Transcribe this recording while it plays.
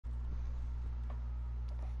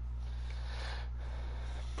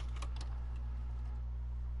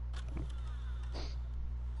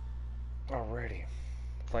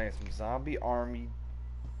playing some Zombie Army,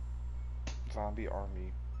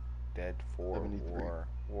 Dead 4 73.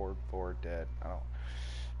 War 4 Dead. I don't.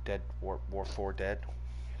 Dead War 4 Dead.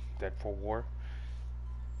 Dead 4 War.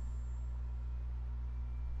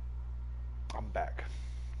 I'm back.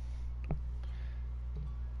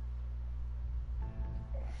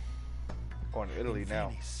 Going to Italy In now.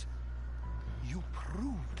 Venice, you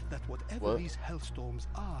proved that whatever What? these hellstorms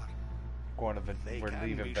are, Going to they we're can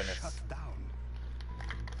leaving be Venice. shut down.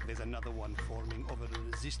 There's another one forming over the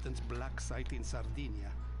resistance black site in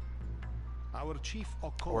Sardinia. Our chief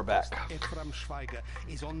occultist, back. Ephraim Schweiger,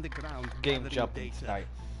 is on the ground Game gathering jumping data. tonight.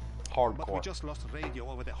 But we Hardcore. just lost radio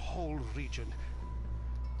over the whole region.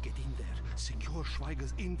 Get in there, secure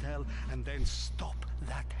Schweiger's intel, and then stop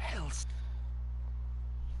that hellstorm.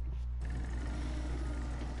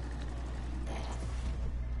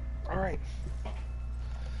 All right.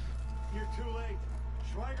 You're too late.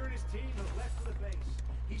 Schweiger and his team have left for the base.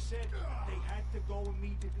 He said they had to go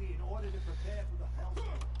immediately in order to prepare for the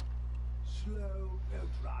hellstorm. Slow, no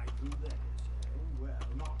drive through there, eh? Well,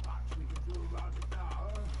 not much we can do about it now.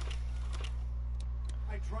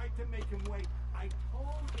 I tried to make him wait. I told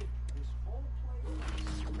him this whole place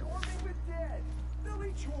is swarming with dead. They'll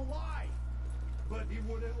eat you alive. But he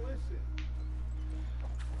wouldn't listen.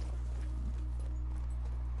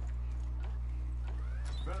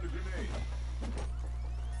 Found a grenade.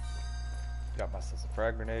 Got myself some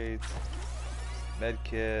frag grenades, some med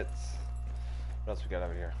kits. What else we got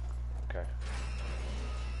over here? Okay.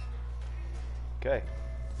 Okay.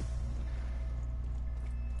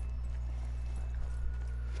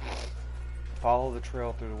 Follow the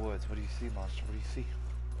trail through the woods. What do you see, monster? What do you see?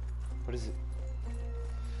 What is it?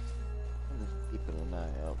 I'm just keeping an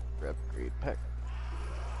eye out for upgrade pack.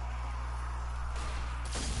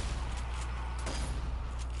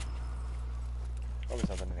 Probably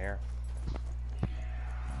something in here.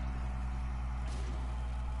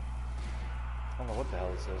 I don't know what the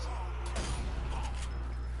hell this is.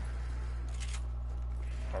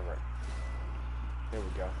 Alright. Here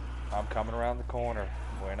we go. I'm coming around the corner.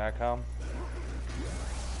 When I come.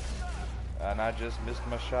 And I just missed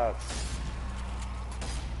my shots.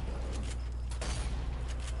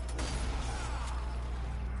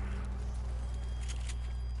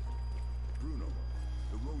 Bruno,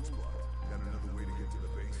 the road's blocked. Got another way to get to the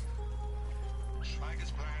base?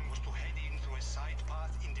 Schweiger's plan was to head in through a side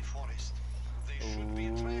path in the forest. There should be a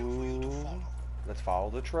trail for you to follow. Let's follow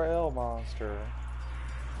the trail, monster.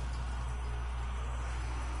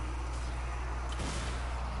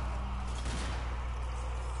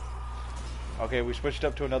 Okay, we switched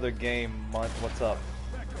up to another game. Month, what's up?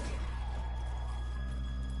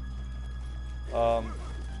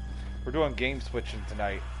 We're doing game switching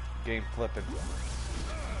tonight. Game flipping.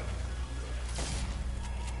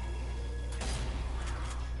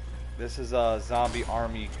 This is Zombie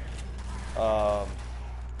Army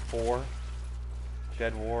 4.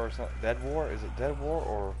 Dead War or something. Dead War? Is it Dead War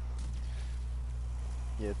or?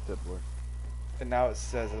 Yeah, it's Dead War. And now it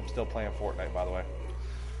says I'm still playing Fortnite, by the way.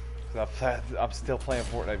 I'm still playing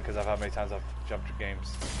Fortnite because of how many times I've jumped to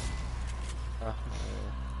games.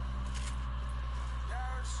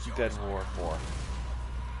 Dead War 4.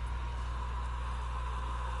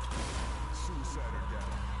 Suicider down.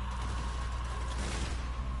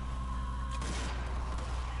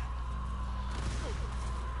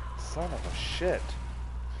 Son of a shit.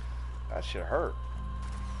 That shit hurt.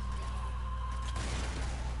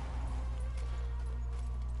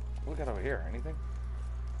 What we got over here? Anything?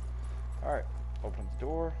 Alright. Open the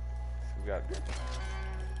door. We got.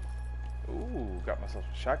 Ooh, got myself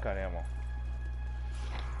some shotgun ammo.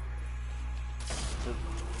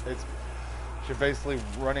 You're basically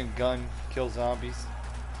run and gun, kill zombies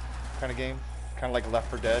kind of game. Kind of like Left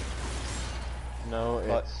 4 Dead. No,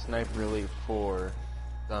 But- it's Sniper Elite 4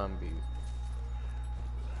 Zombies.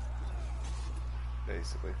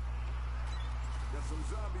 Basically. Got some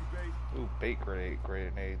zombie bait. Ooh, bait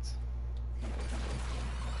grenades.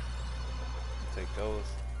 Take those.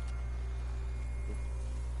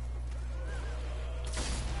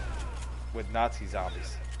 With Nazi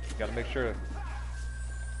zombies. You gotta make sure you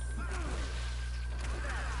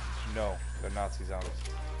know they're Nazi zombies.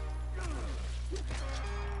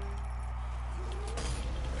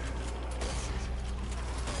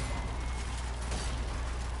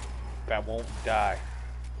 That won't die.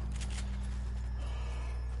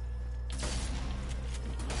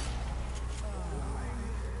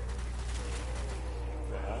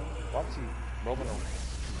 The hell? What's he rolling around?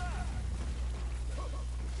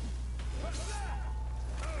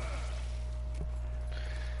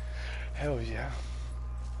 Hell yeah.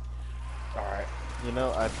 Alright. You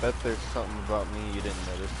know, I bet there's something about me you didn't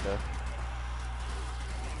notice, though.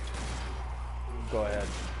 Go ahead.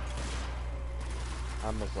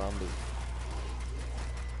 I'm a zombie.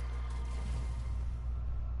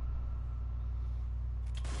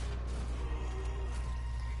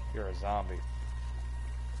 You're a zombie.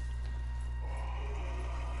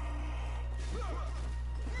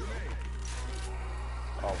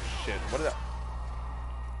 Oh shit, what did I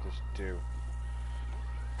just do?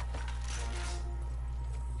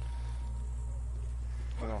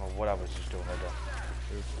 I don't know what I was just doing right there.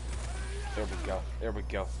 There we go. There we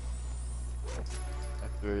go. I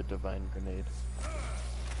threw a divine grenade.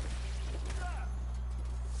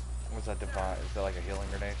 What's that divine? Is that like a healing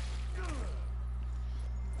grenade?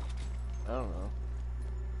 I don't know.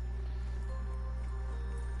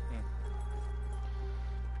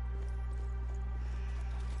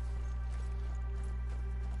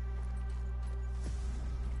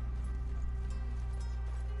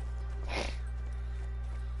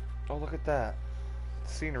 Oh, look at that. The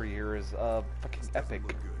scenery here is fucking epic.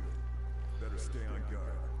 Look good. Better stay on guard.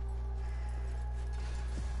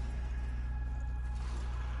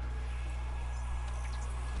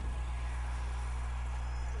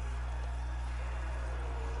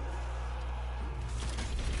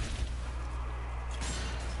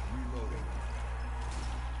 Reloading.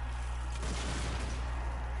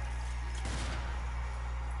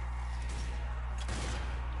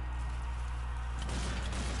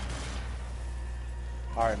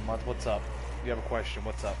 Alright, Month, what's up? You have a question,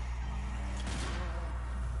 what's up?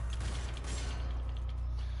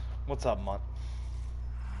 What's up, Month?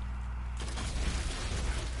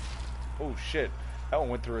 Oh shit, that one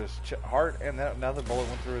went through his heart, and that another bullet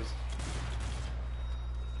went through his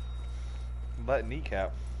butt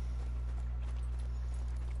kneecap.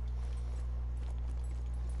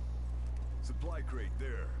 Supply crate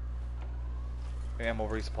there. Ammo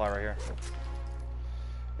resupply right here.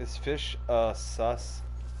 Is Fish sus?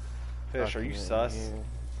 Fish, are you Fucking sus? here.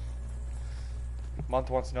 Month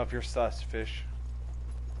wants to know if you're sus, Fish.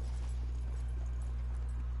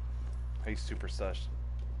 He's super sus.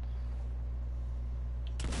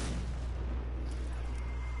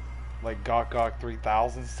 Like Gawk Gawk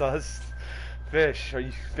 3000 sus. Fish, are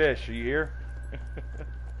you here?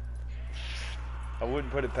 I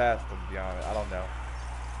wouldn't put it past him, to be honest. I don't know.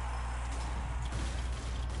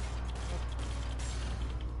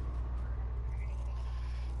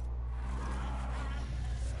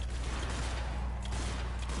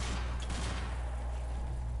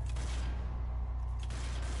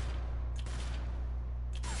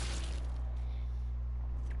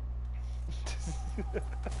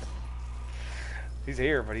 He's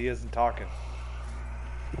here, but he isn't talking.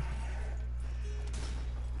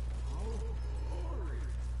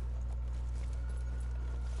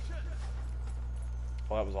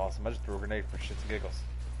 Well, that was awesome. I just threw a grenade for shits and giggles.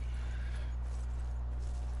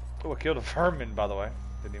 Oh, I killed a vermin, by the way.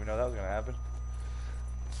 Didn't even know that was going to happen.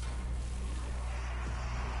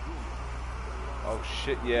 Oh,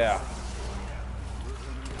 shit, yeah.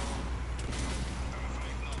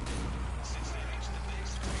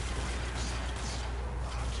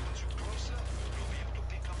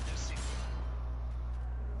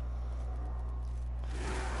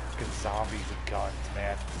 Fucking zombies with guns,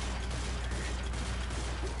 man.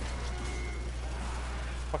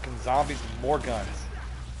 Fucking zombies with more guns.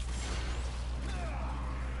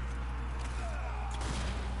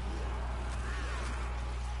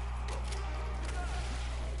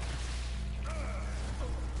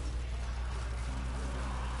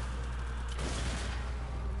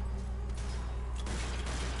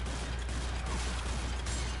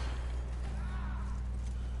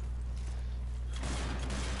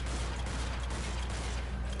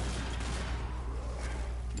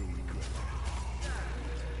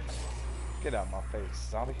 Get out of my face,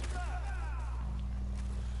 zombie.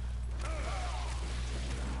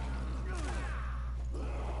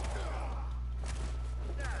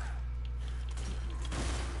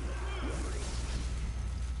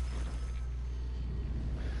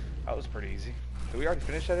 That was pretty easy. Did we already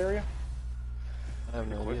finish that area? I have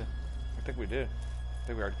no idea. I think we did. I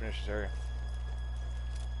think we already finished this area.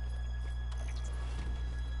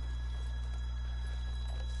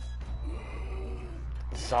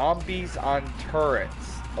 Zombies on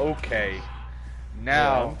turrets. Okay.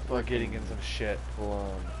 Now Yeah, we're getting in some shit.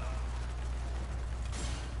 Blown.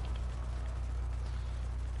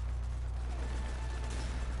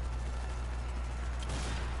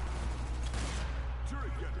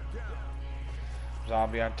 Turret gunner down.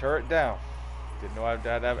 Zombie on turret down. Didn't know I'd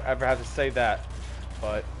ever have to say that,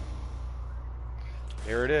 but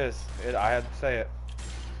here it is. I had to say it.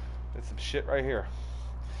 There's some shit right here.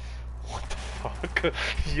 What the fuck?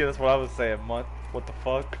 Yeah, that's what I was saying, Munt. What the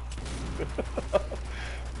fuck?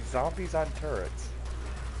 Zombies on turrets.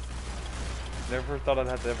 Never thought I'd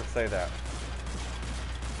have to ever say that.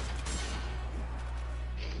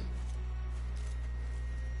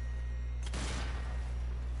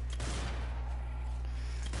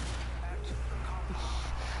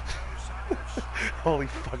 Holy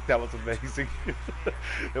fuck, that was amazing.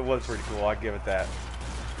 It was pretty cool, I'll give it that.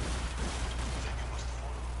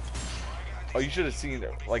 Oh, you should have seen,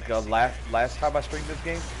 like, last time I streamed this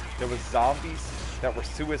game, there was zombies that were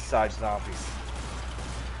suicide zombies.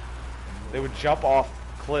 They would jump off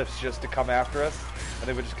cliffs just to come after us, and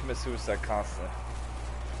they would just commit suicide constantly.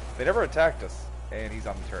 They never attacked us, and he's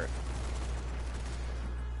on the turret.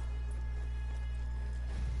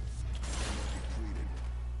 Depleted.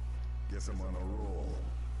 Guess I'm on a roll.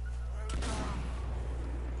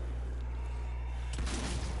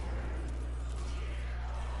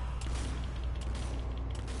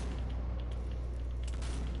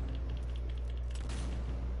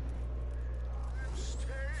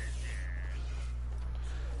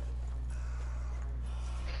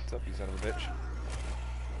 What's up, you son of a bitch?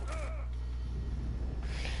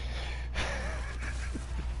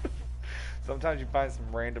 Sometimes you find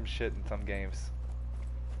some random shit in some games.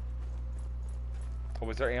 Oh,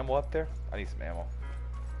 was there ammo up there? I need some ammo.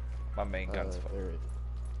 My main gun's full. There it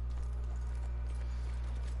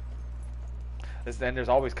And there's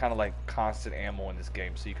always kind of like constant ammo in this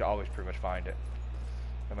game, so you can always pretty much find it,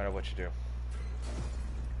 no matter what you do.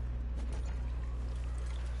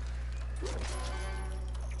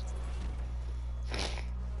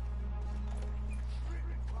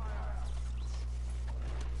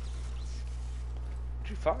 What'd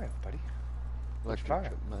you find, buddy? What'd you find?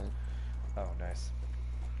 Electric mine. Oh, nice.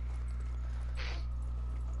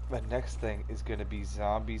 The next thing is gonna be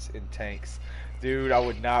zombies and tanks. Dude, I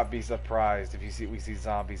would not be surprised if we see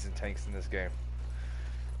zombies and tanks in this game.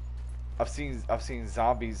 I've seen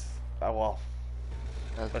zombies. Oh well.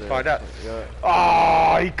 Let's find out. Yeah.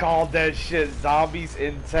 Oh, he called that shit zombies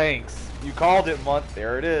and tanks. You called it, Munt.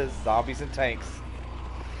 There it is. Zombies and tanks.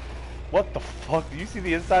 What the fuck? Do you see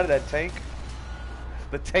the inside of that tank?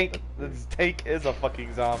 The tank is a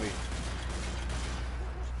fucking zombie.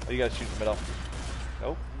 Oh, you gotta shoot the middle.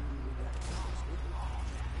 Nope.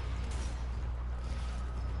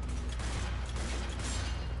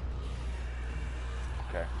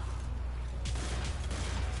 Okay.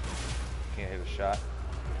 Can't hit a shot.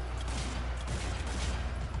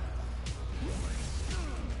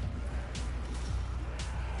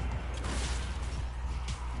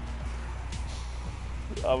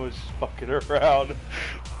 I was just fucking around.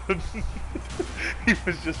 He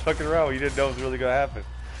was just fucking around. He didn't know it was really gonna happen.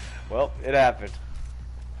 Well, it happened.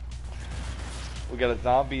 We got a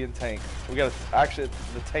zombie and tank. Actually,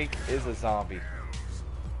 the tank is a zombie.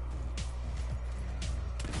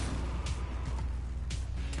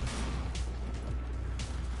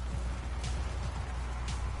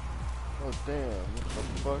 Oh damn! What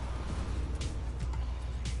the fuck?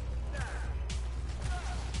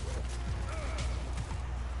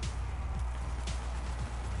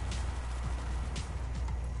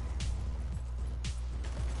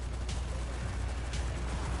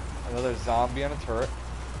 Another zombie on a turret.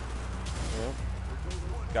 Yep.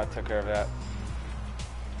 Got took care of that.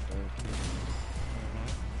 Thank you.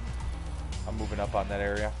 I'm moving up on that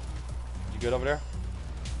area. You good over there?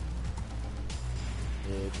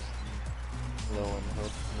 Yeah, just low on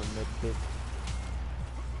health in the mid pit.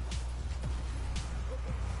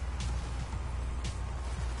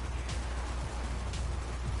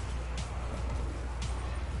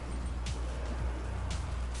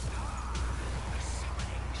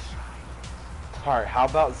 Alright, how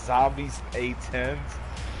about zombies and A10s?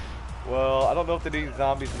 Well, I don't know if they need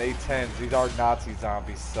zombies and A10s. These are Nazi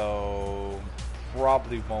zombies, so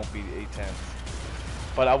probably won't be A10s.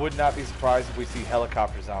 But I would not be surprised if we see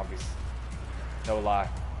helicopter zombies. No lie.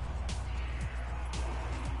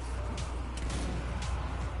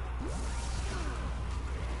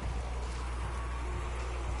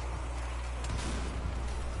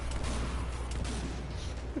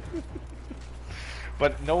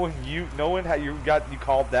 But knowing how you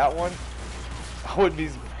called that one, I wouldn't be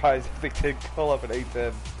surprised if they did pull up an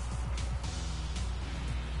A10.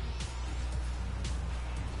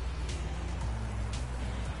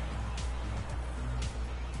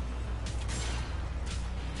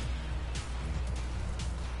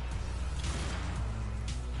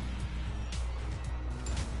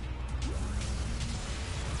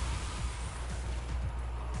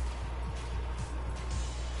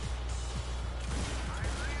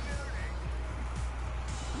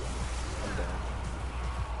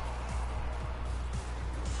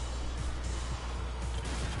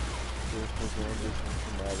 This one's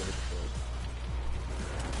from out of the field.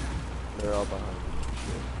 They're all behind me and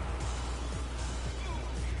shit.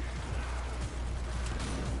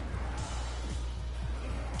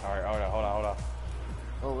 Alright, hold on.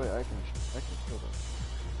 Oh wait, I can kill them.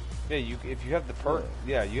 Yeah, if you have the perk,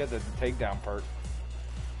 yeah, you have the takedown perk.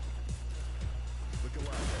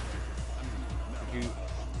 You,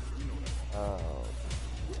 Oh.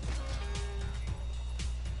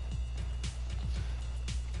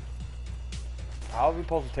 how are we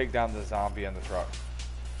supposed to take down the zombie in the truck?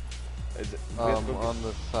 Is it, On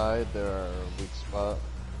the side there are weak spot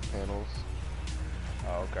panels.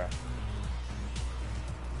 Oh, okay.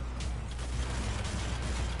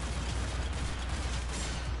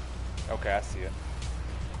 Okay, I see it.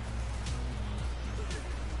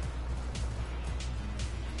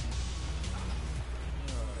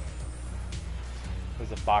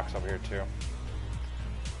 There's a box over here too.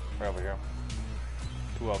 Right over here.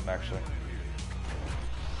 Two of them actually.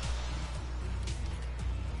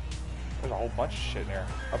 There's a whole bunch of shit in here.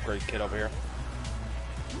 Upgrade kit over here.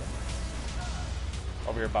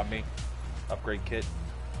 Over here by me. Upgrade kit.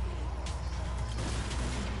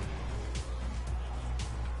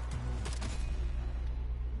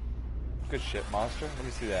 Good shit, monster. Let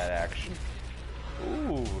me see that action.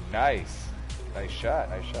 Ooh, nice. Nice shot,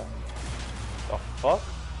 nice shot. The fuck?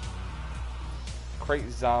 Crate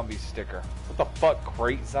zombie sticker. What the fuck,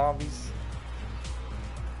 crate zombies?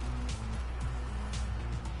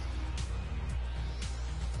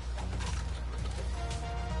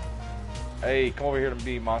 Hey, come over here to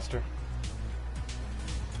me, monster.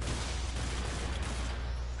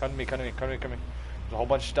 Come to me, come to me, come to me, come to me. There's a whole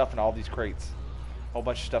bunch of stuff in all these crates. A whole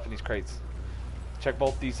bunch of stuff in these crates. Check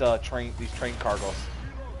both these train cargos.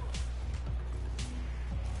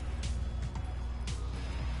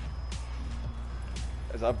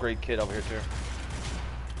 There's an upgrade kit over here too.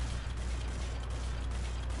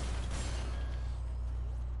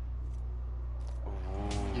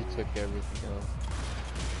 Ooh. You took everything out.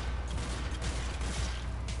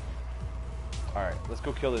 Alright, let's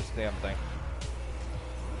go kill this damn thing.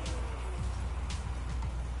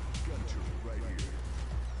 Gun turret right here.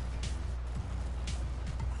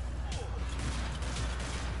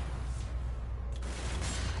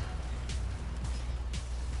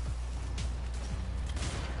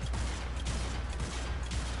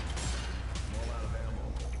 I'm all out of ammo.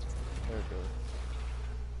 There it goes.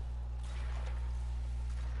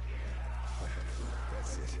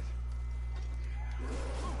 That's it.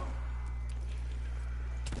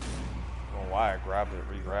 I don't know why I grabbed it,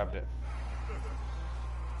 re-grabbed it.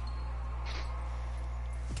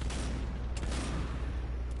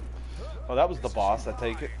 Oh, that was the boss, I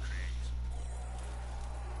take it.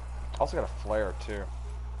 Also got a flare too.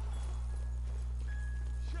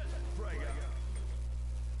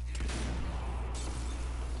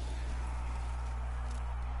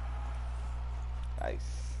 Nice.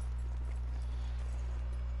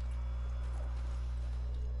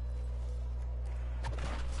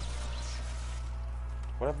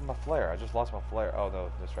 What happened to my flare? I just lost my flare. Oh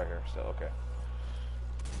no, this right here still, okay.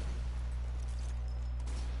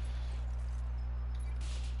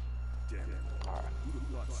 Damn it. Alright. Who'd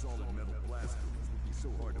have thought solid metal blast rooms would be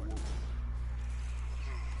so hard to open?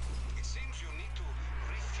 It seems you need to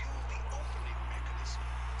refuel the opening mechanism.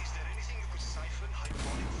 Is there anything you could siphon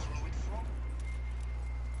hydraulic fluid from?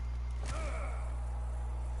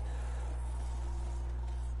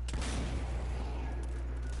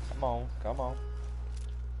 Come on, come on.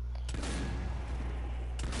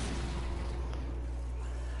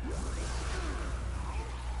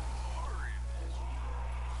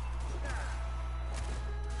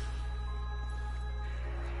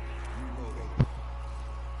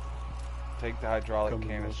 Take the hydraulic Coming,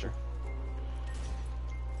 canister.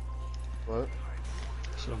 What?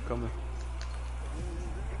 So I'm coming.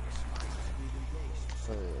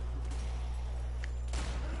 Oh, yeah.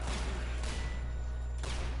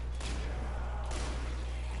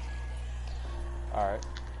 Alright.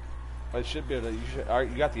 Well, it should be able to, you should, alright,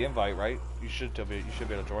 you got the invite, right? You should be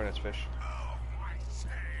able to join us, Fish.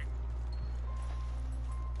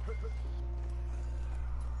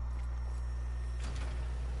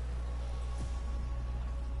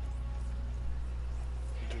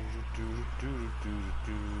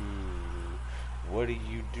 What do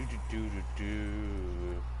you do?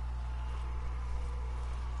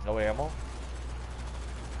 No ammo?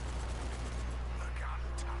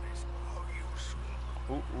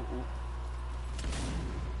 Ooh, ooh, ooh.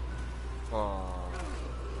 Aw.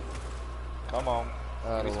 Come on. I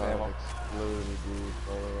had a Give me some lot of ammo. exploding dudes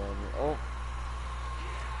all around me. Oh,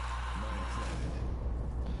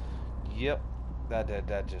 Yep.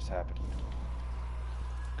 That just happened.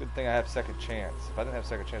 Good thing I have second chance. If I didn't have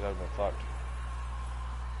second chance, I would have been fucked.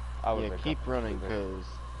 I would Yeah, have keep running, cause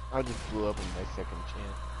I just blew up in my second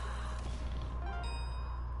chance.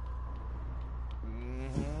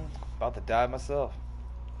 About to die myself.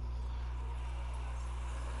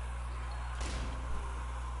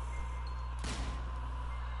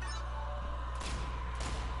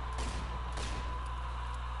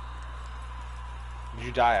 Did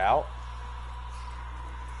you die out?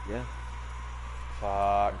 Yeah.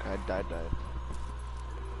 Fuck. I died.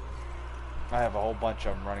 I have a whole bunch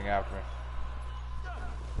of them running after me.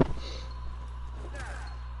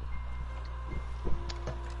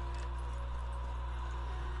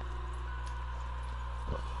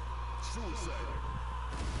 Suicide.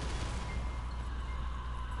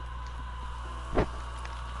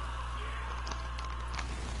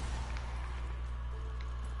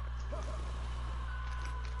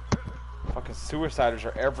 Fucking suiciders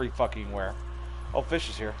are every fucking where. Oh, Fish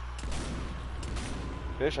is here.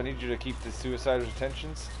 Fish, I need you to keep the suiciders'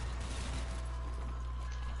 attentions.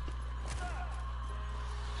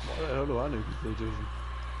 What the hell do I know who's PlayStation?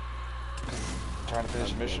 Trying to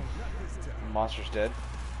finish a mission. Monster's dead.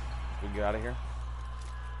 We can get out of here.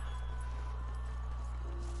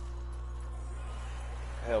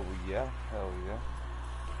 Hell yeah. Hell yeah.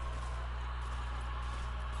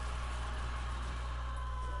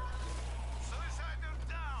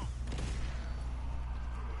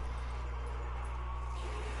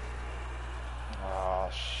 Oh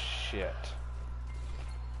shit.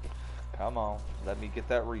 Come on, let me get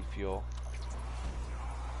that refuel.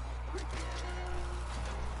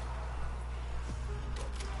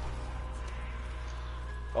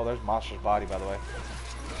 Oh, there's Monster's body, by the way.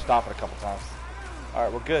 Stop it a couple times.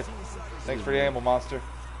 Alright, we're good. Thanks for the ammo, Monster.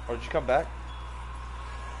 Or did you come back?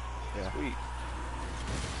 Yeah. Sweet.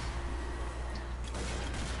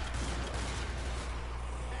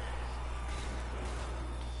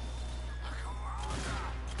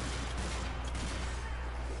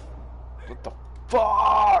 What the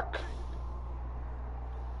fuck?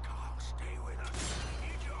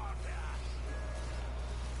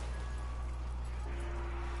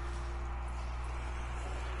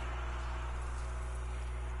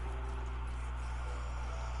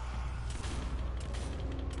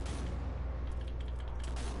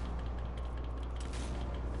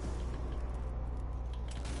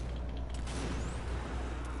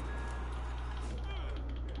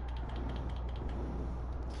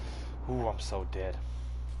 Ooh, I'm so dead.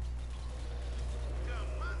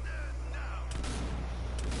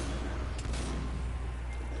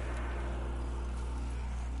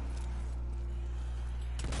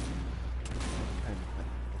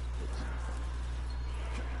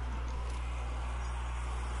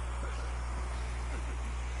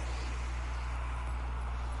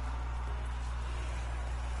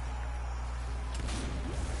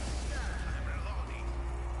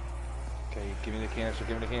 Okay, give me the canister,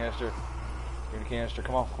 give me the canister. Give me the canister,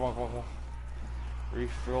 come on, come on, come on, come on.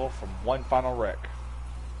 Refill from one final wreck.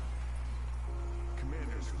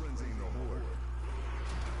 Commander's friends ain't no horde.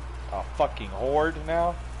 A fucking horde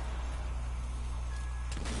now?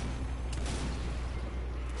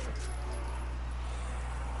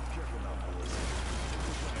 Careful now,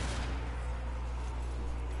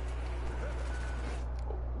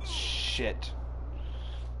 boys. Shit.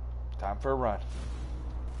 Time for a run.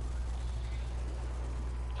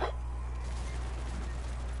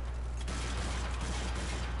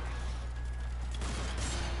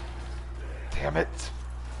 Damn it.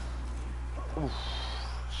 Oof.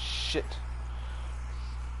 Shit.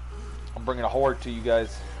 I'm bringing a horde to you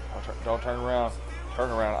guys. Don't turn around.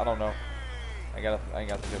 Turn around. I don't know. I ain't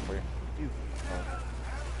got the good for you.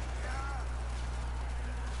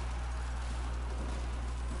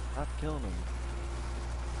 Stop killing him.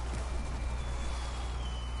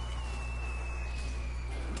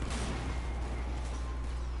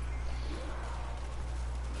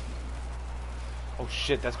 Oh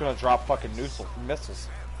shit, that's gonna drop fucking missiles.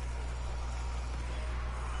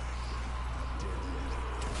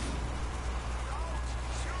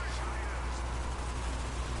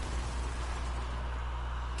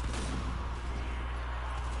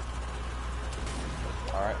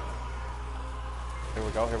 Alright. Here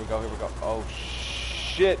we go, here we go, here we go. Oh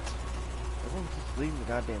shit! Everyone's just leaving the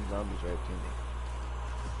goddamn zombies right to me.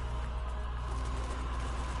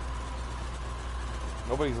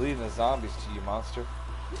 Nobody's leading the zombies to you, monster.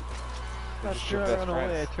 They're just your best I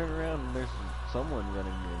friends. turn around and there's someone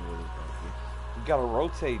running in with a zombie. You gotta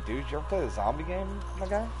rotate, dude. You ever play the zombie game, my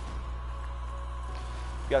guy? You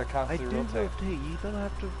gotta I constantly do rotate. rotate. You don't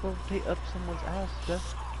have to rotate up someone's ass.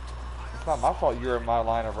 Just It's not my fault you're in my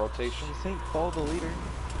line of rotation. this ain't follow the leader.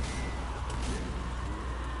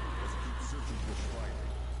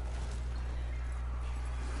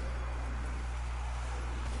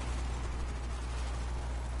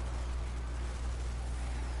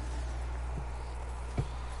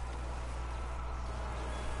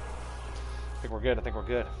 think we're good. I think we're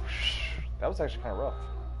good. That was actually kind of rough.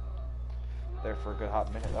 There for a good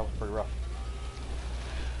hot minute. That was pretty rough.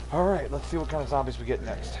 Alright, let's see what kind of zombies we get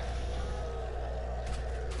next.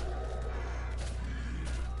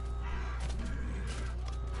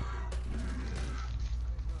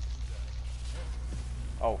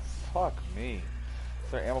 Oh, fuck me.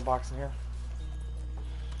 Is there an ammo box in here?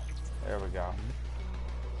 There we go.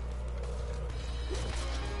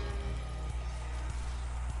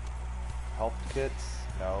 Health kits?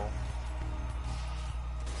 No.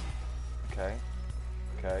 Okay.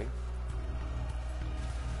 Okay.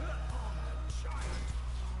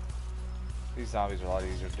 These zombies are a lot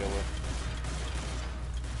easier to deal with.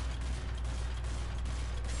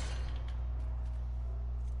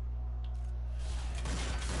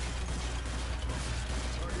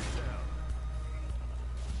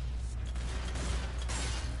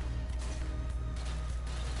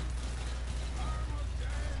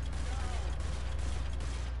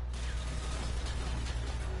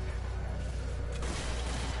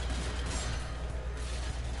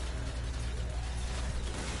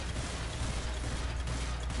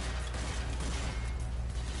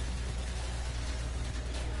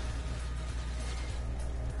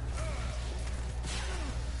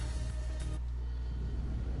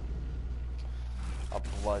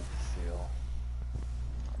 Blood seal.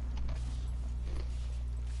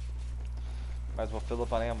 Might as well fill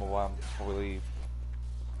up on ammo before we leave.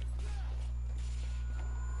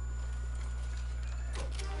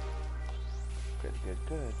 Good, good,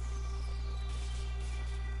 good.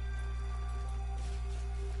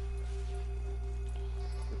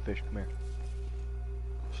 The fish, come here.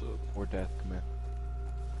 Or death, come here.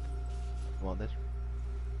 You want this?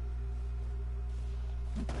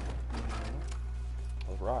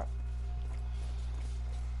 Right.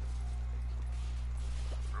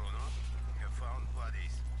 Bruno, you have found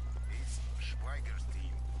bodies. It's Schweiger's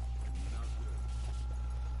team. Not good.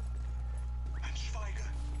 And Schweiger?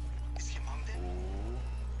 Is he among them?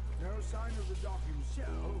 No sign of the doc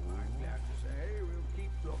himself, I'm glad to say. We'll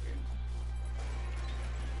keep looking.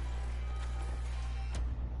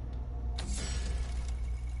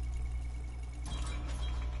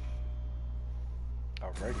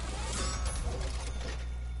 Alrighty.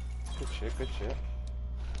 Good shit, good shit.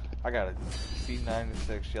 I got a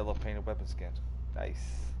C96 yellow painted weapon skin.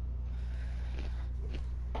 Nice.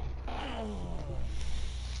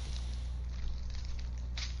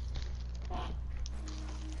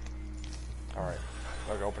 Alright,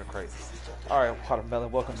 I'll go open a crate. Alright,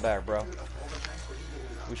 Watermelon, welcome back, bro.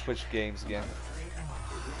 We switched games again.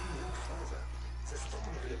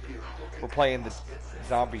 We're playing the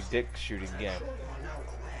zombie dick shooting game.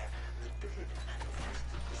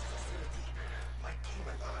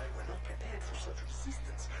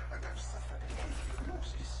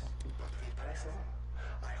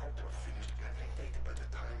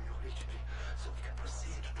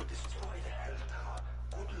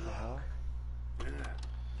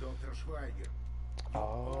 Dr. Schweiger.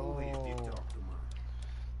 Oh,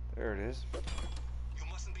 there it is. You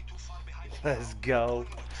mustn't be too far behind. Let's go.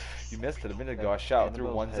 You missed it a minute ago. I shot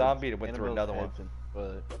through one zombie and it went through another one.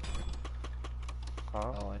 But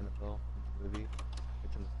Huh? oh, Annabelle, movie.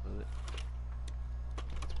 It's in the toilet.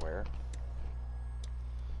 It's where?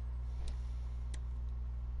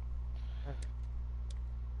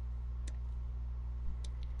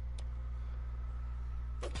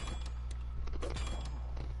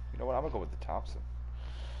 You know what? I'm gonna go with the Thompson.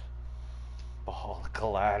 Ball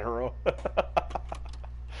collateral.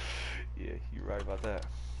 Yeah, you're right about that.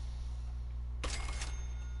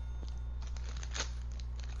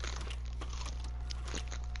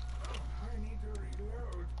 I need to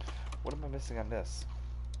reload. What am I missing on this?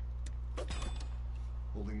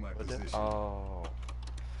 Holding my position. Oh.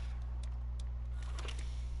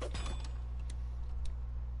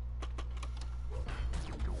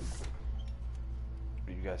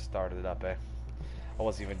 You guys started it up, eh? I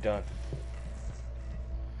wasn't even done.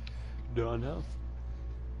 Done now?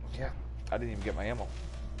 Yeah, I didn't even get my ammo.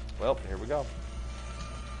 Well, here we go.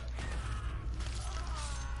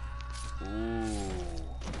 Ooh,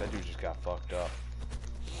 that dude just got fucked up.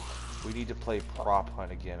 We need to play prop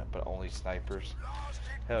hunt again, but only snipers.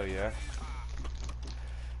 Hell yeah.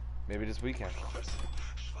 Maybe this weekend.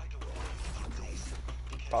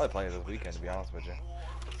 Probably play it this weekend, to be honest with you.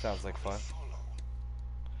 Sounds like fun.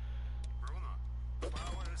 Bruno,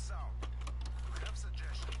 power is out. We have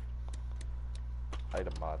suggestion.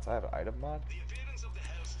 Item mods. I have an item mod? The appearance of the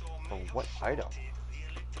Hellstorm For may have what item? faulted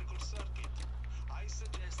the electrical circuit. I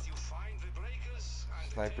suggest you find the breakers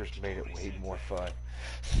and Snipers take made to it way reset more them. fun.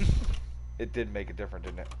 It did make it different,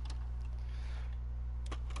 didn't it?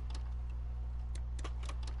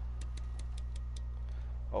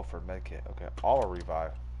 Oh, for medkit. Okay, auto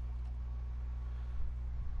revive.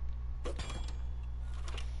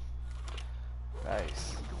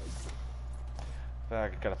 Nice. I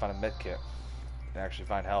gotta find a medkit and actually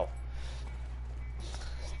find health.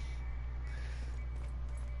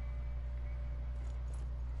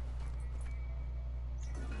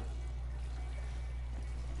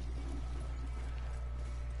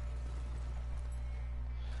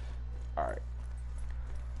 Alright.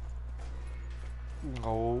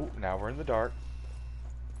 Oh, now we're in the dark.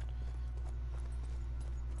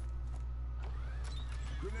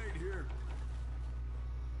 Grenade here.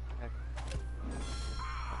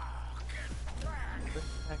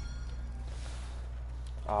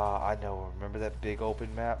 I know. Remember that big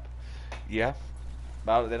open map? Yeah.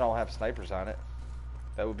 But they don't have snipers on it.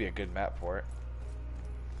 That would be a good map for it.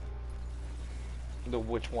 The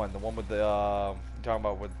which one? The one with the you're talking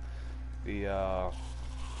about with the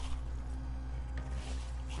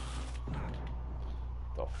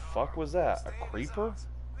the fuck was that? A creeper?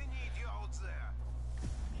 We need you out there.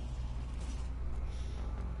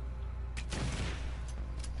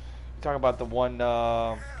 You're talking about the one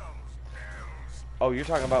oh, you're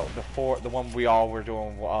talking about the one we all were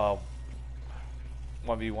doing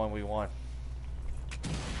 1v1v1.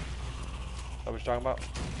 That what you're talking about?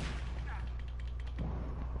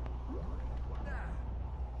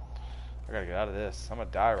 I gotta get out of this. I'm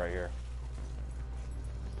gonna die right here.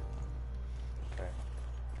 Okay.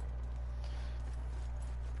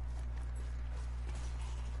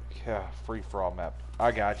 Yeah, free-for-all map.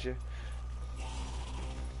 I got you.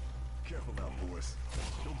 Careful now, boys.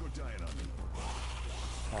 Don't go dying on me.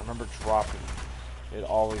 I remember dropping it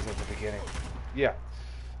always at the beginning. Yeah.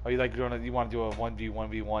 Oh, you like doing it? You want to do a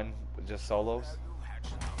 1v1v1 with just solos?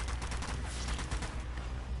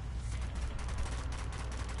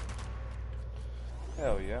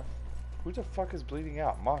 Hell yeah. Who the fuck is bleeding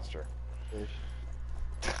out? Monster. Fish.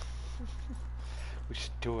 We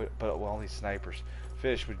should do it, but with only snipers.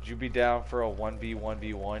 Fish, would you be down for a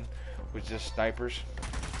 1v1v1 with just snipers?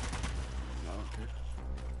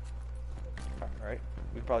 Alright.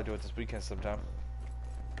 We could probably do it this weekend sometime.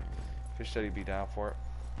 Fish said he'd be down for it.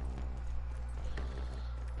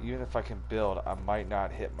 Even if I can build, I might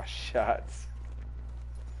not hit my shots.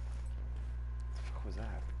 What the fuck was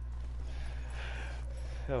that?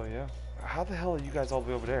 Hell yeah. How the hell are you guys all the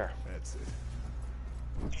way over there? That's it.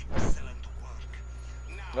 Excellent work.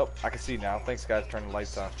 Now, Nope, I can see now. Thanks guys, turn the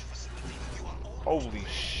lights on. facility, you are all Holy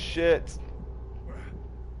shit.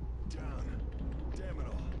 Down. Damn it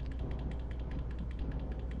all.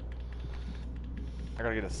 I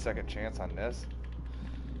gotta get a second chance on this.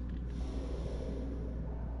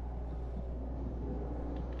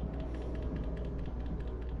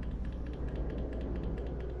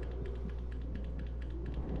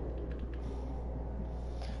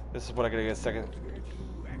 This is what I gotta get a second.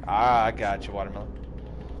 Ah, I got you, Watermelon.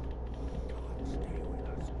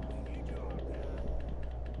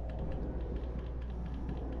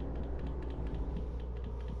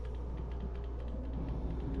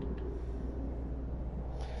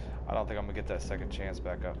 I don't think I'm gonna get that second chance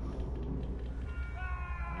back up.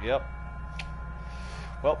 Yep.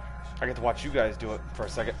 Well, I get to watch you guys do it for a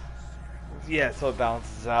second. Yeah, so it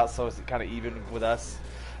balances out, so it's kind of even with us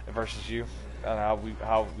versus you. I don't know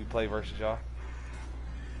how we play versus y'all.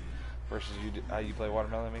 Versus you, how you play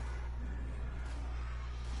Watermelon and me.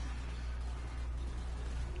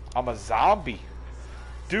 I'm a zombie.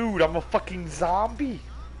 Dude, I'm a fucking zombie.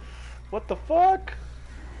 What the fuck?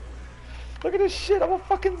 Look at this shit, I'm a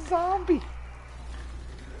fucking zombie.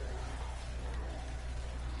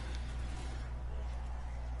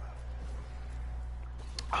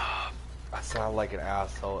 I sound like an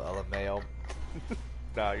asshole, LMAO.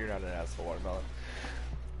 No, you're not an asshole, Watermelon.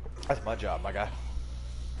 That's my job, my guy.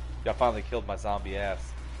 Y'all finally killed my zombie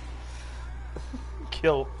ass.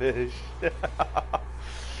 Kill fish.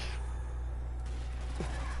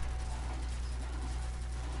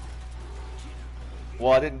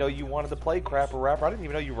 Well, I didn't know you wanted to play Crapper Rapper. I didn't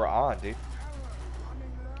even know you were on, dude.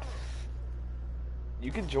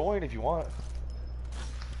 You can join if you want.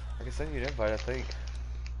 I can send you an invite, I think.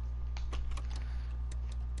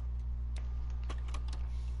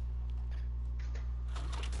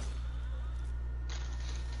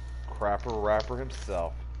 Crapper Rapper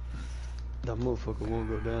himself. That motherfucker won't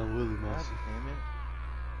go down, will he, God man? damn it.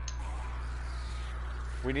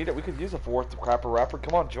 We need it. We could use a fourth Crapper Rapper.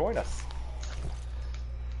 Come on, join us.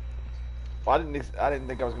 Well, I didn't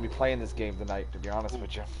think I was gonna be playing this game tonight, to be honest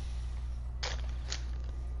with you.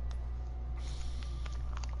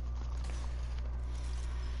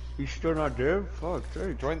 You still not there? Fuck,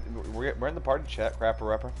 hey. Join. We're in the party chat, Crapper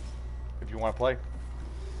Rapper. If you want to play.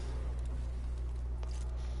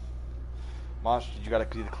 Monster, you gotta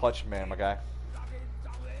be the clutch man, my guy.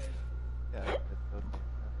 Yeah, that's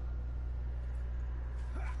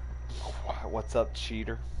okay. What's up,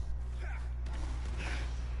 cheater?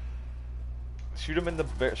 Shoot him in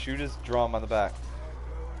the shoot his drum on the back.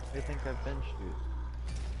 I think I've been shoot.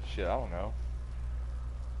 Shit, I don't know.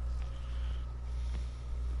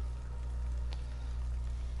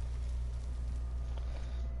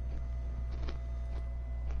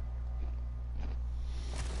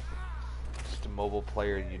 Just a mobile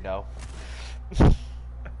player, you know.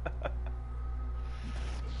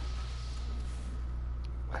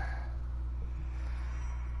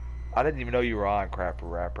 I didn't even know you were on, Crapper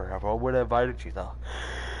Rapper. I would have invited you though.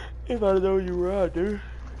 If I know you were on, dude.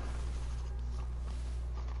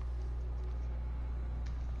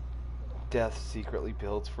 Death secretly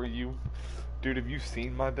builds for you. Dude, have you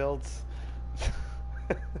seen my builds?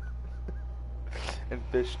 And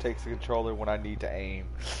Fish takes the controller when I need to aim.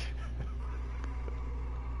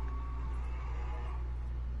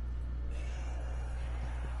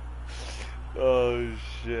 Oh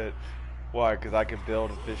shit. Why? Because I can build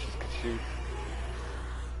and Fishes can shoot.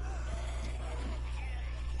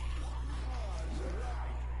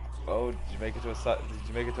 Oh, did you make it to a did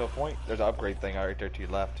you make it to a point? There's an upgrade thing right there to your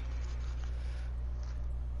left.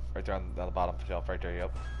 Right there on the bottom shelf, right there,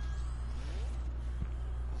 yep.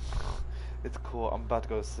 It's cool. I'm about to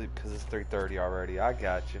go to sleep because it's 3:30 already. I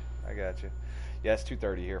got you. I got you. Yeah, it's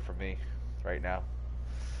 2:30 here for me right now.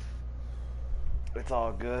 It's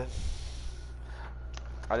all good.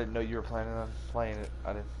 I didn't know you were planning on playing it.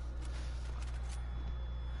 I didn't.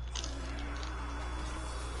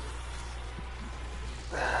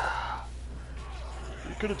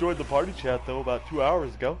 You could have joined the party chat though about 2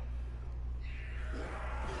 hours ago.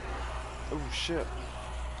 Oh shit.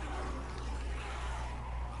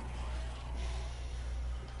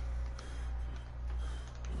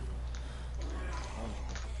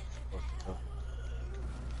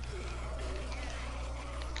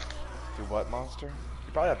 Do what, monster?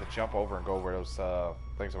 You probably have to jump over and go over those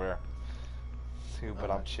things over there. Too,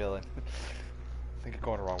 but I'm chilling. I think you're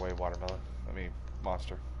going the wrong way, watermelon. I mean,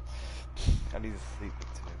 monster. I need to sleep too.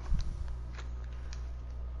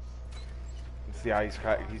 See how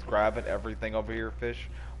he's grabbing everything over here, Fish,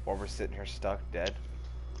 while we're sitting here stuck dead.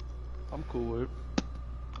 I'm cool with it.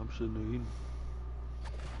 I'm sitting there eating.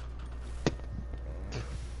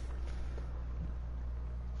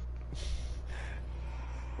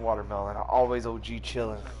 Watermelon, always OG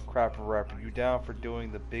chilling. Crapper Rapper, you down for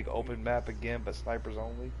doing the big open map again, but snipers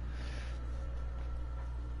only?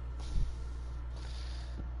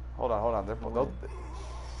 Hold on.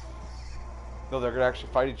 No, they're gonna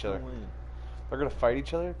actually fight each other. They're gonna fight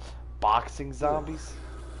each other? Boxing zombies?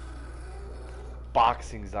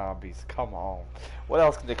 Boxing zombies, come on. What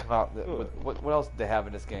else can they come out with? What else do they have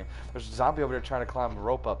in this game? There's a zombie over there trying to climb a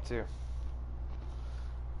rope up too.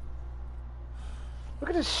 Look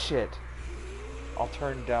at this shit. I'll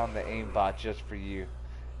turn down the aimbot just for you.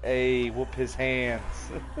 Hey, whoop his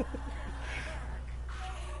hands.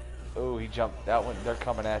 Oh, he jumped. That one, they're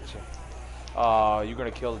coming at you. Oh, you're gonna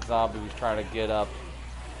kill the zombie who's trying to get up.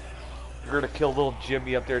 You're gonna kill little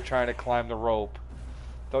Jimmy up there trying to climb the rope.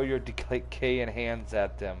 Throw your decaying hands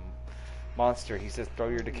at them. Monster, he says throw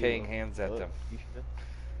your decaying hands at them.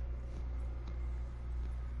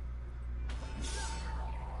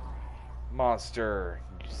 Monster,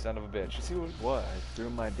 you son of a bitch. You see what? I threw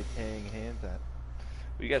my decaying hands at.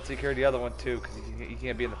 You gotta take care of the other one too, because he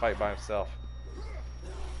can't be in the fight by himself.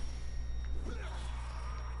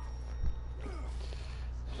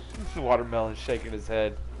 Watermelon shaking his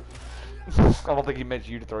head. I don't think he meant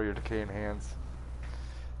you to throw your decaying hands.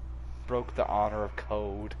 Broke the honor of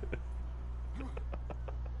code.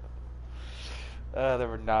 There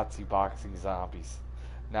were Nazi boxing zombies.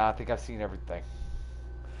 Nah, I think I've seen everything.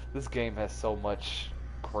 This game has so much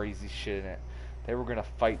crazy shit in it. They were gonna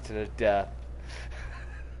fight to the death.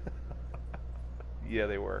 Yeah,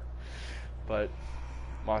 they were. But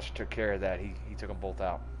Monster took care of that. He took them both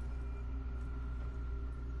out.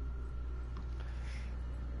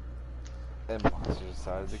 And Monster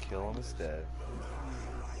decided to kill him instead.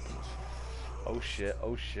 Oh shit,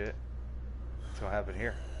 oh shit. What's gonna happen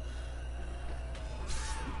here?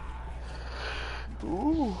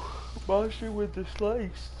 Ooh, Monster with the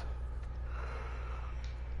slice.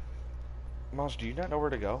 Monster, do you not know where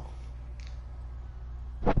to go?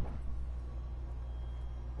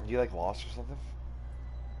 You like lost or something?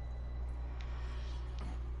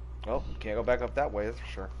 Oh, you can't go back up that way, that's for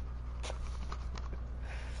sure.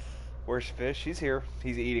 Where's Fish? He's here.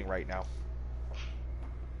 He's eating right now.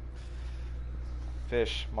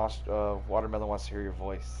 Fish, Watermelon wants to hear your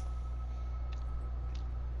voice.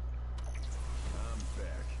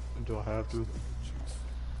 Do I have to?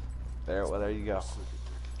 There, well, there you go.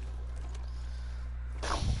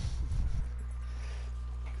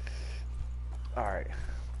 Alright.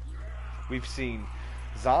 We've seen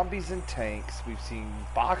zombies and tanks. We've seen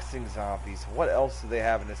boxing zombies. What else do they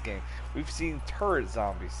have in this game? We've seen turret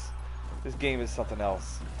zombies. This game is something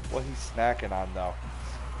else. What he's snacking on, though.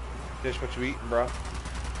 Fish, what you eating, bro?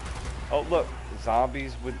 Oh, look.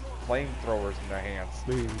 Zombies with flamethrowers in their hands.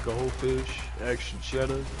 Me and goldfish, extra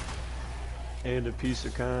cheddar, and a piece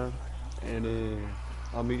of con. And then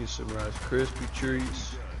I'm eating some Rice Krispie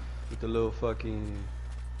treats with the little fucking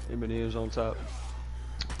M&Ms on top.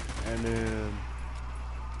 And then,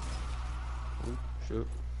 oh, shit.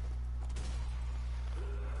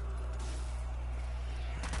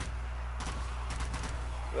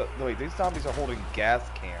 No, wait, these zombies are holding gas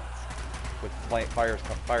cans with fire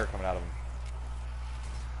coming out of them.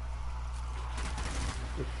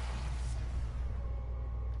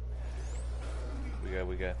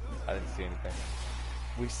 We good. I didn't see anything.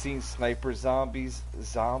 We've seen sniper zombies,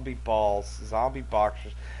 zombie balls, zombie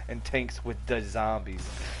boxers, and tanks with the zombies.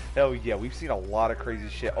 Oh yeah, we've seen a lot of crazy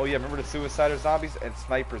shit. Oh yeah, remember the suicider zombies and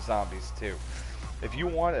sniper zombies too. If you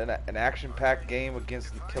want an action-packed game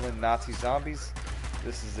against killing Nazi zombies,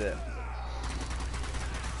 this is it.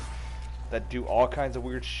 That do all kinds of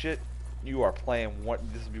weird shit. You are playing one.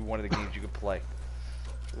 This would be one of the games you could play.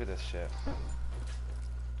 Look at this shit.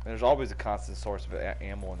 And there's always a constant source of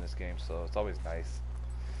ammo in this game, so it's always nice.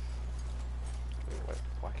 Wait,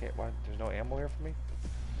 why, there's no ammo here for me?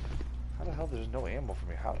 How the hell there's no ammo for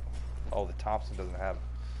me? How? Oh, the Thompson doesn't have it.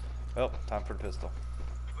 Well, time for the pistol.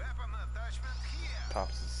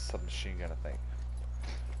 Thompson's submachine gun, I think.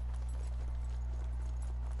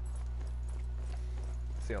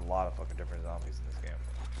 I've seen a lot of fucking different zombies in this game.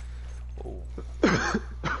 Oh.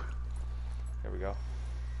 Here we go.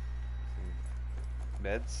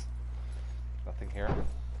 Meds. Nothing here.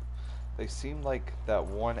 They seem like that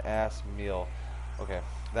one ass meal. Okay,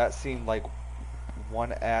 that seemed like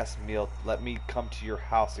one ass meal. Let me come to your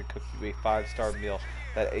house and cook you a 5-star meal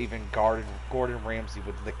that even Gordon Ramsay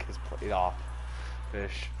would lick his plate off.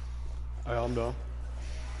 Fish. Hey, I'm done.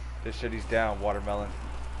 Fish said he's down. Watermelon.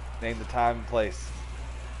 Name the time and place.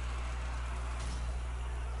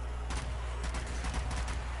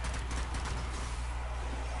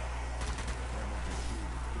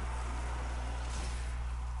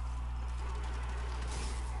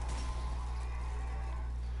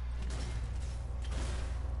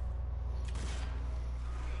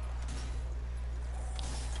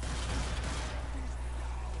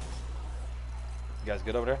 You guys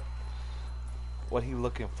good over there? What he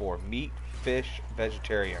looking for? Meat, fish,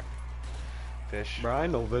 vegetarian. Fish. Bro, I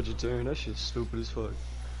ain't no vegetarian. That shit's stupid as fuck.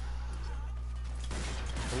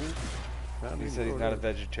 He said he's not a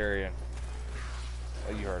vegetarian.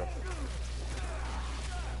 Oh, you heard him.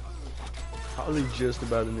 Probably just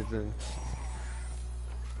about anything.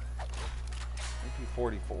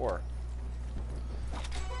 MP44.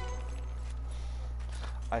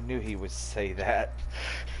 I knew he would say that.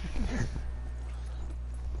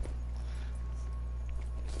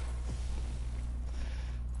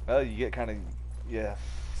 Well, you get kind of, yeah.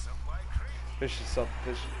 Fish is something,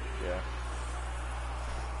 fish, yeah.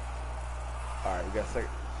 Alright, we got a second.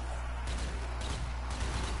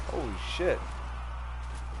 Holy shit.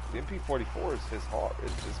 The MP44 is his hard.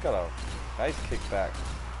 It's got a nice kickback.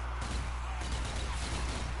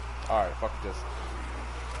 Alright, fuck this.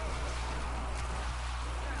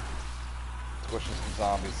 Squishing some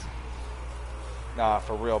zombies. Nah,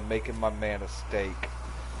 for real, making my man a steak.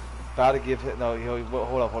 About to give him, no,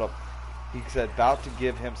 hold up. He said, about to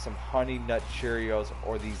give him some honey nut Cheerios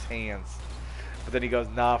or these hands. But then he goes,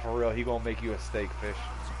 nah, for real, he gonna make you a steak, Fish.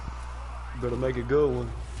 Better make a good one,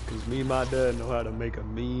 cause me and my dad know how to make a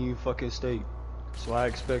mean fucking steak. So I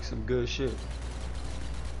expect some good shit.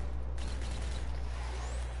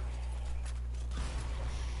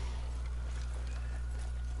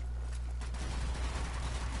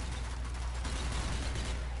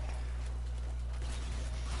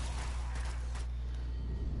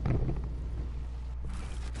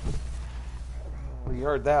 You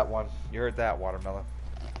heard that one. You heard that, Watermelon.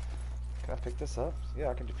 Can I pick this up? Yeah,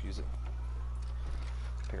 I can defuse it.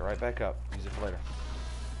 Pick it right back up. Use it for later.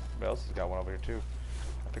 Somebody else has got one over here too.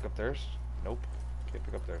 Can I pick up theirs? Nope. Can't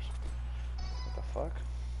pick up theirs. What the fuck?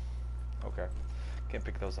 Okay. Can't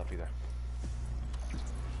pick those up either.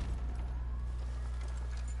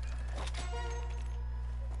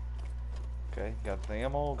 Okay, got the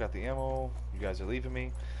ammo, You guys are leaving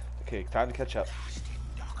me. Okay, time to catch up.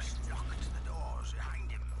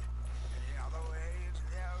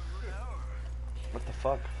 What the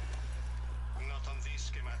fuck? Not on this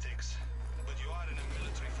schematic.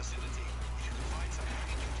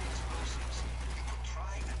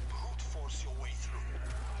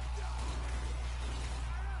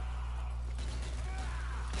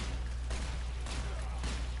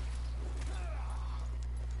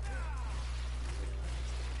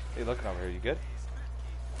 you looking over here? You good?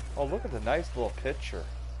 Oh, look at the nice little picture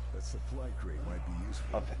That supply crate might be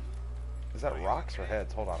useful. of it. Is that rocks or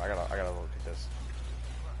heads? Hold on, I gotta look at this.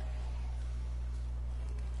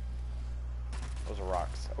 Those are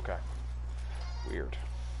rocks. Okay. Weird.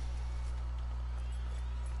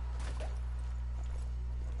 What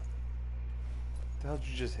the hell did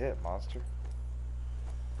you just hit, monster?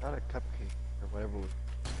 Not a cupcake or whatever.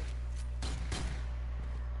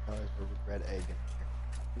 No, it's a red egg in here.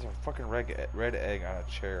 There's a fucking red egg on a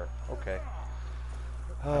chair. Okay.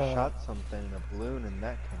 I shot something in a balloon and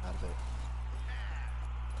that came out of it.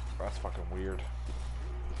 That's fucking weird.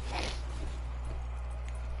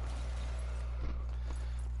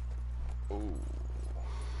 Ooh.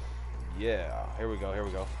 Yeah. Here we go. Here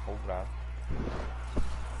we go. Hold on.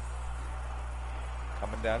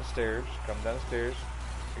 Coming down the stairs. Coming down the stairs.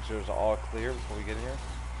 Make sure it's all clear before we get in here.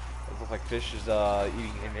 It looks like Fish is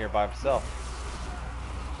eating in here by himself.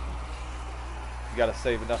 You gotta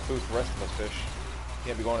save enough food for the rest of us, Fish. You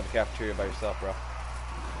can't be going to the cafeteria by yourself, bro.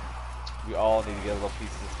 We all need to get a little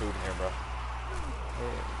pieces of food in here, bro.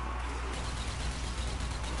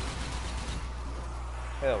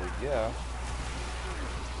 Hell yeah.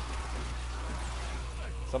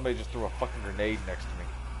 Somebody just threw a fucking grenade next to me.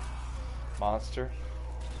 Monster.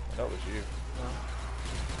 I know it was you.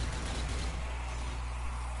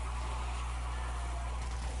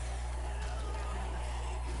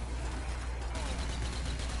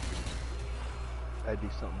 I'd do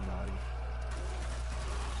something naughty.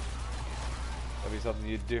 That'd be something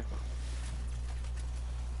you'd do.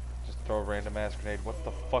 Just throw a random ass grenade. What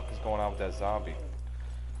the fuck is going on with that zombie?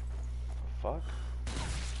 The fuck?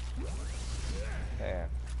 Man.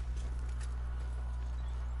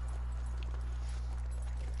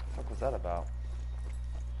 What the fuck was that about?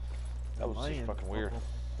 That was just fucking weird.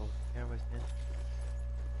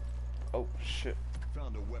 Oh shit.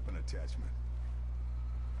 Found a weapon attachment.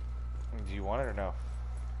 Do you want it or no?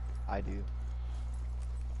 I do.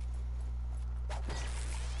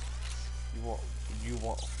 You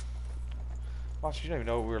want Monster, you don't even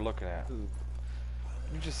know what we were looking at. Ooh.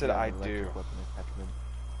 You just said Yeah, I an electric do. weapon attachment.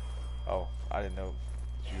 Oh, I didn't know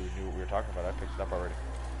you knew what we were talking about. I picked it up already.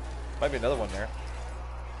 Might be another one there.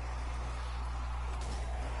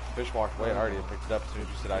 Fish walked away and I already picked it up as soon as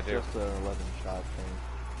you said I do. Just an 11 shot thing.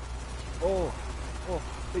 Oh! Oh!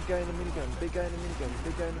 Big guy in the minigun! Big guy in the minigun!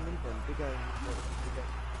 Big guy in the minigun! Big guy in the minigun! Big guy.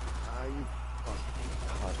 Ah, you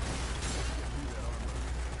fuck.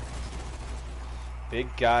 Big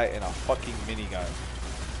guy in a fucking minigun.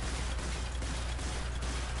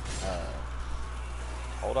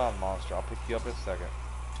 Hold on, monster. I'll pick you up in a second.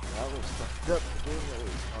 That was fucked up. Game that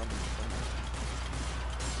was on the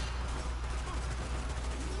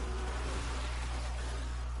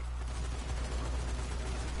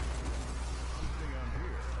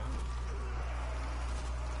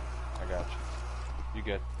I got you. You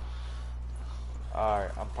good.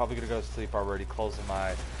 Alright, I'm probably gonna go to sleep already, closing my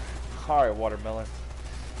eyes. Alright, Watermelon.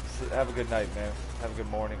 Have a good night, man. Have a good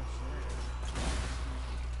morning.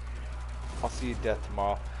 I'll see you death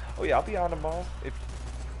tomorrow. Oh yeah, I'll be on tomorrow.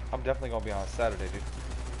 I'm definitely gonna be on Saturday, dude.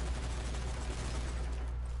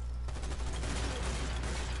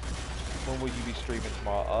 When will you be streaming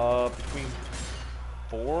tomorrow? Between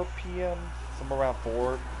 4 p.m. somewhere around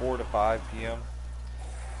 4 to 5 p.m.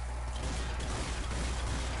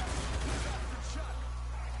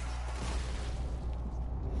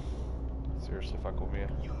 Seriously, fuck with me.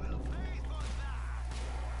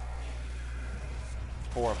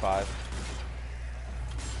 4 or 5.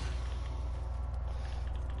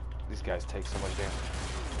 These guys take so much damage.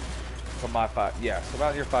 So my 5, yeah, so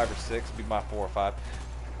around your 5 or 6 be my 4 or 5.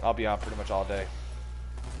 I'll be on pretty much all day.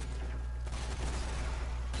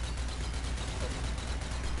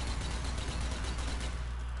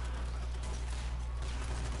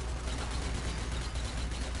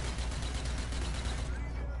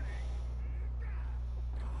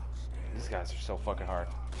 These guys are so fucking hard.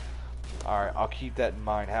 Alright, I'll keep that in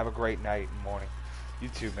mind. Have a great night and morning. You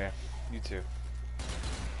too, man. You too.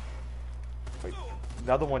 Wait,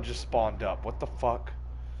 another one just spawned up. What the fuck?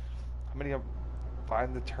 How many of...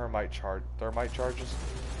 Find the thermite charges?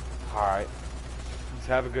 Alright. Just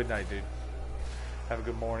have a good night, dude. Have a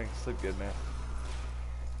good morning. Sleep good, man.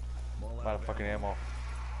 I'm out of fucking ammo.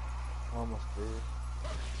 almost through.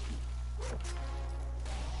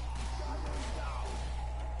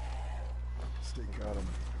 Stay calm.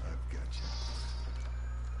 I've got you.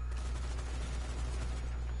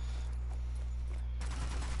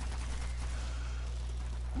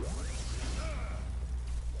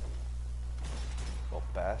 Little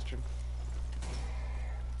bastard.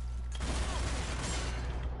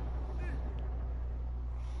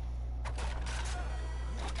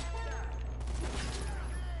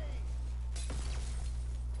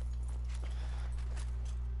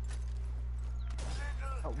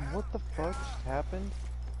 What the fuck just happened?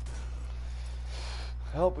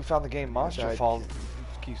 Help, we found the game Monster died. Falls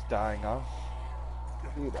keeps dying on.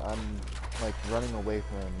 Dude, I'm like running away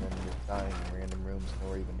from him and just dying in random rooms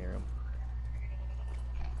nor even near him.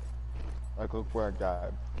 Like, look where I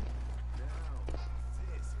died.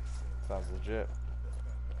 Sounds legit.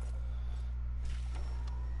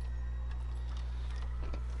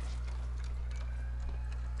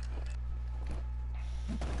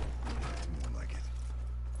 More like it.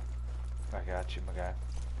 I got you, my guy.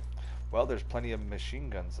 Well, there's plenty of machine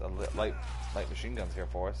guns, light machine guns here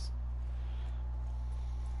for us.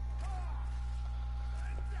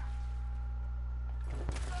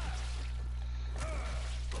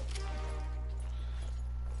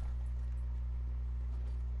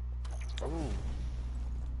 Ooh.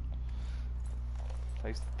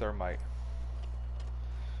 Place the thermite.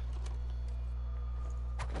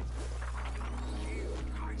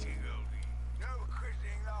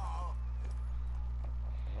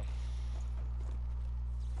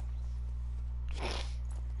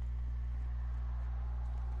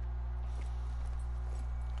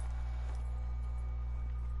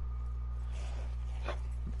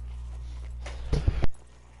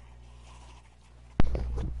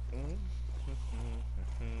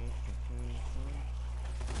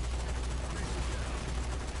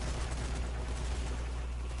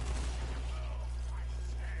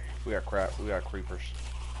 We got crap. We got creepers.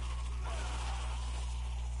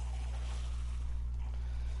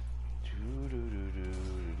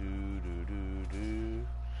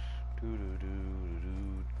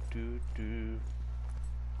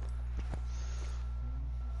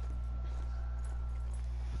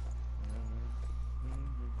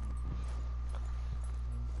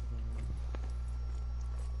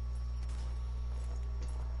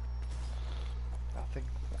 Nothing.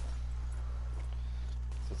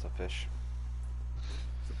 Is this a fish?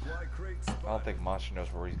 Supply crate I don't think Monster knows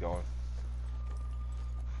where he's going.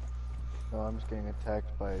 No, I'm just getting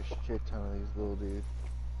attacked by a shit ton of these little dudes.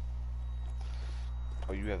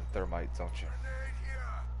 Oh, you have the thermites, don't you?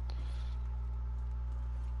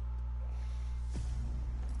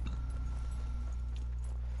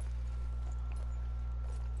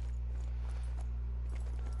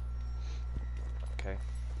 Okay.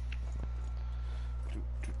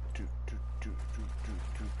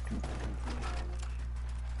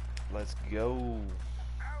 Let's go.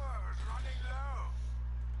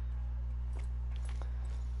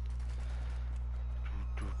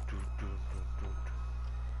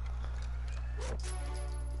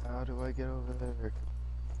 How do I get over there?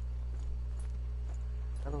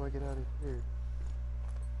 How do I get out of here?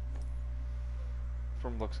 This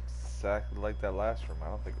room looks exactly like that last room. I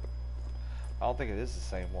don't think it is the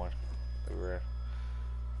same one that we were at.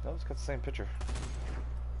 No, it's got the same picture.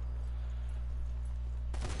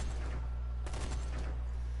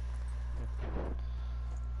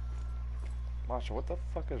 Masha, what the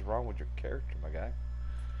fuck is wrong with your character, my guy?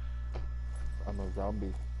 I'm a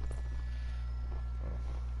zombie.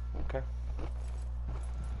 Okay.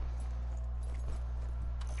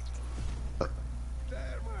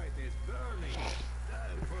 Thermite is burning.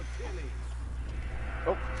 Time for killing.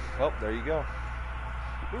 Oh, well, there you go.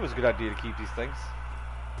 It was a good idea to keep these things.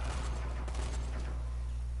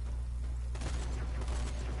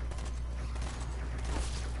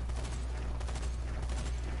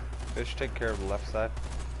 Fish, take care of the left side.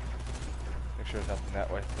 Make sure there's nothing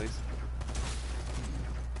that way, please.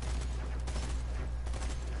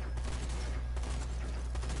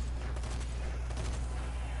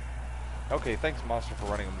 Okay, thanks, Monster, for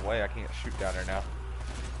running him away. I can't shoot down there now.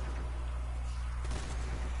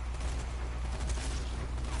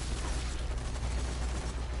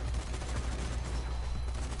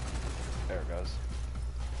 There it goes.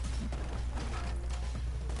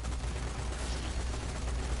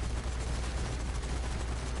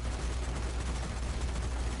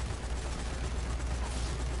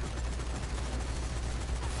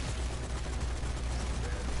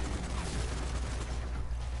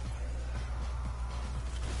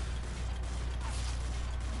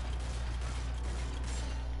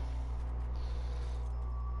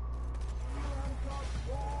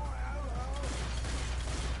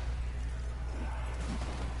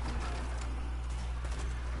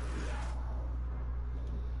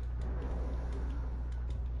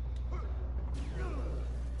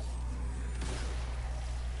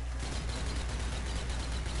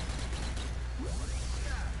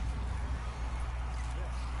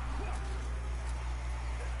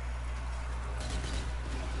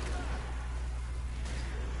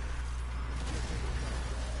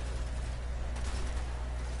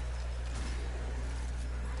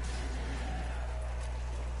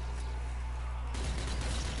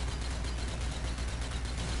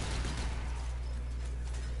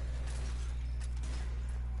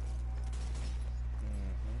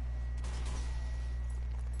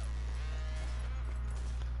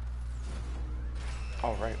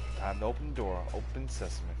 Alright, time to open the door. Open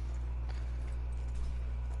sesame.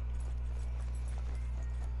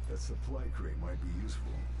 That supply crate might be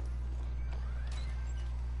useful.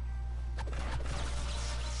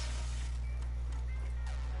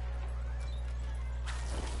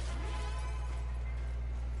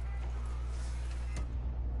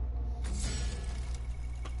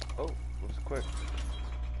 Oh, that was quick.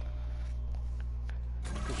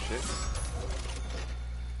 Good shit.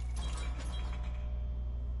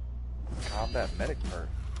 Combat medic perk.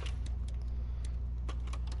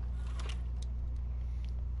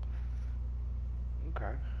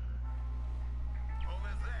 Okay.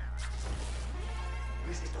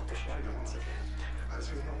 This is Dr. Schweiger once again. As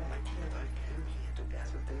you know, my team and I came here to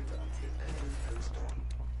gather data on the enemy hailstorm.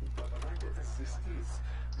 But with your assistance,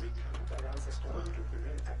 we cannot arouse a storm to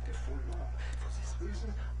remain active for long. For this reason,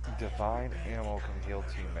 Divine ammo can heal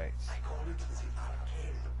teammates. I call it the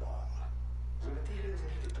arcane bomb. The materials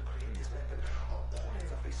needed to create this weapon are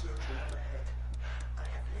always of research lab ahead. I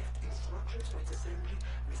have left instructions for its assembly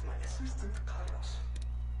with my assistant Carlos.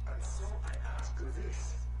 And so I ask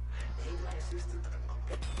this. Aid my assistant and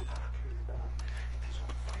complete the arcane bomb. It is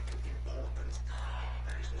of vital importance.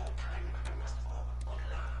 There is no time. I must all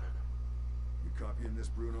learn. You copying this,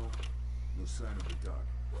 Bruno? No sign of the doc.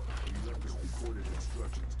 You left us recorded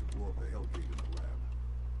instructions to blow up the Hellgate in the lab.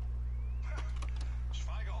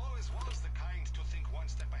 Schweiger always was the kind to think one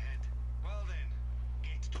step ahead. Well then,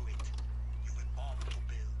 get to it. You've a bomb to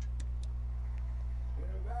build.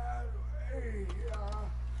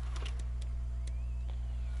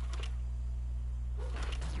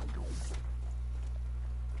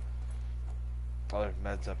 Oh, there's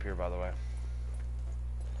meds up here, by the way.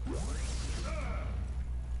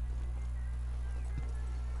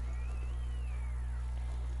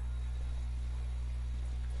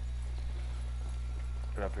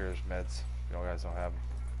 Right up here is meds. You guys don't have them.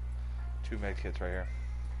 2 med kits right here.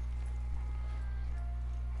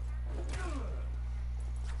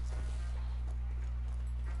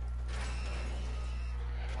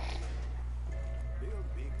 Build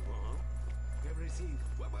big bomb. Everything.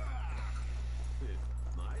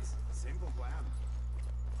 Nice. Simple plan.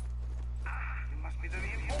 You must be the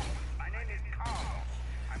reinforcements. My name is Carlos.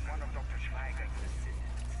 I'm one of Dr. Schweiger's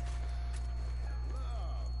assistants. Hello,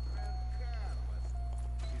 Carlos.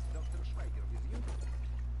 Is Dr. Schweiger with you?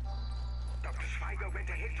 Dr. Schweiger went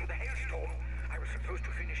ahead to the hailstorm. I was supposed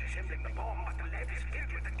to finish assembling the bomb, but the lab is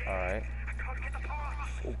filled with the dead. Alright. I can't get the parts.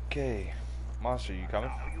 Okay. Monster, you coming?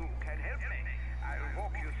 Now you can help me. I'll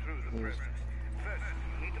walk you through the process. First,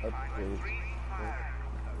 you need to find the 3 fire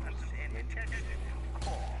components and attach them to the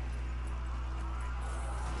core.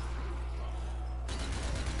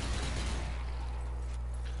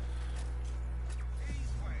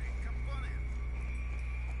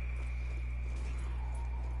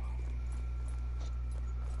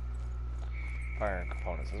 Fire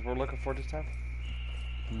components. Is what we're looking for this time?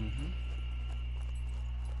 Mm-hmm.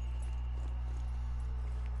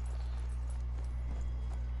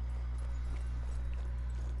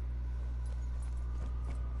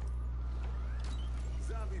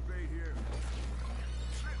 Zombie bait here.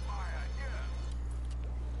 Tripwire, yeah.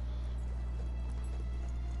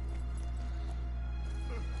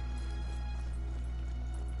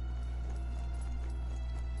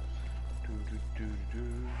 Do, do, do, do, do,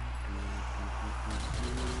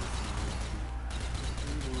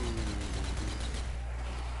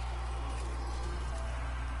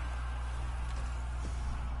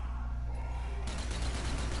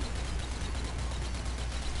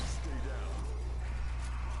 Stay down.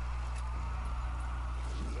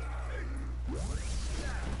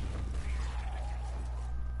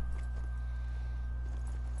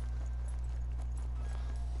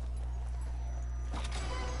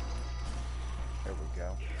 There we go.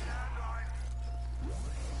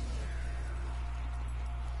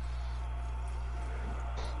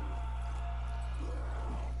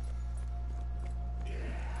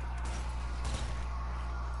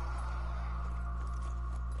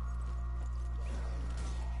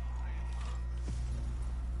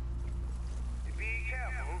 Be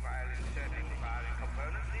careful while inserting the firing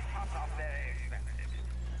components. These parts are very expensive.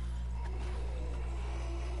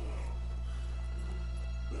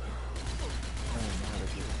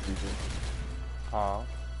 Huh?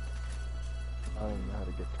 I don't know how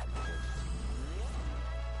to get to this.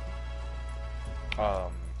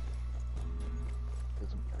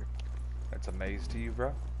 Doesn't work. It's a maze to you,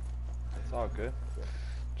 bro. It's all good.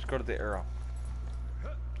 Just go to the arrow.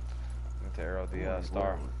 With the arrow, the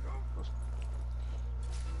star.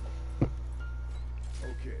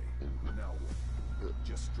 Okay, now what?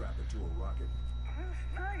 Just strap it to a rocket.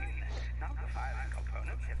 9. Now the firing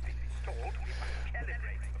components have been installed. We must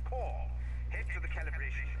calibrate the core. Head to the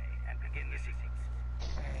calibration bay and begin the sequence.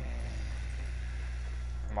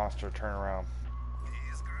 Monster, turn around.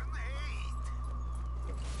 His grenade!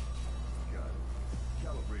 Got it.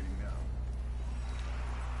 Calibrating now.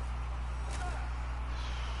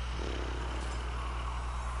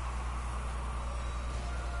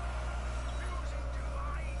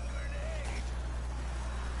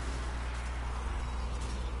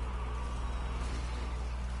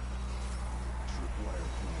 Tripwire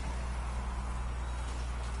point.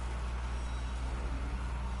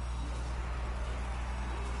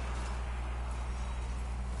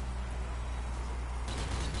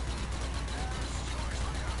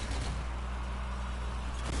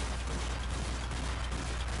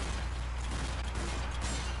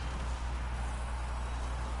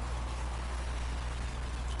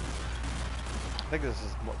 I think this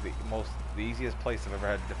is the easiest place I've ever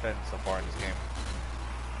had to defend so far in this game.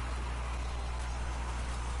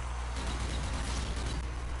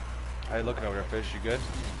 How you looking over there, Fish? You good?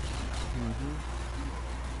 Mm-hmm.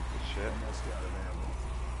 Good shit. Almost out of ammo.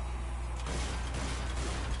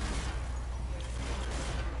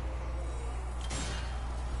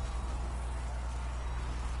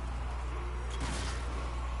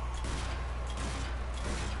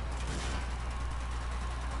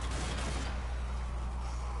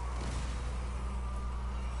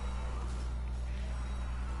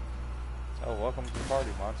 Oh, welcome to the party,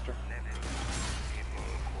 monster.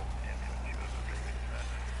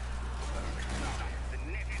 The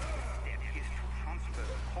next step is to transfer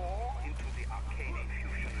the core into the arcane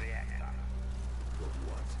fusion reactor. But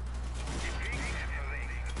what? The big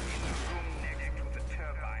apparatus in the room next to the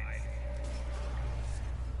turbines.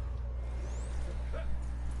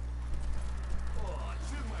 Oh, it's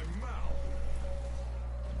in my mouth!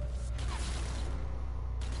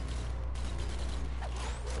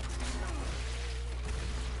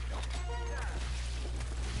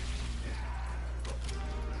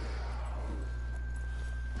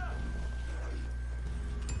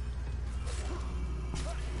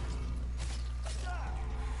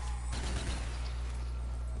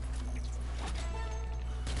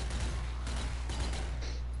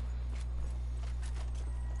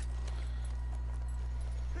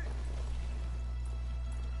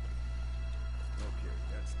 Okay,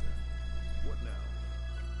 that's done. What now?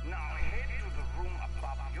 Now head to the room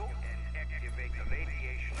above you and activate the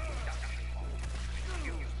radiation induction mode.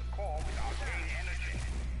 Use the core with arcane energy.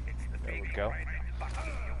 It's the There we big go. red button.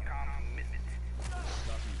 You can't miss it.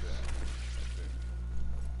 Copy that.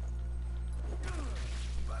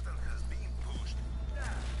 Button has been pushed.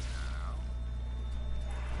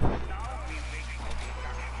 Now we wait for the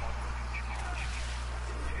induction module to charge.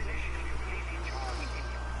 Finish completely charged in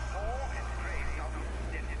your core and trace out of the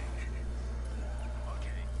detonate.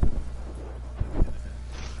 Okay.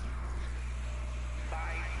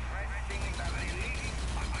 By pressing the release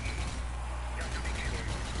button. Just make sure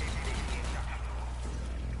you stay within the induction room.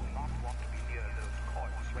 You do not want to be near those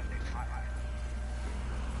coils when they fire.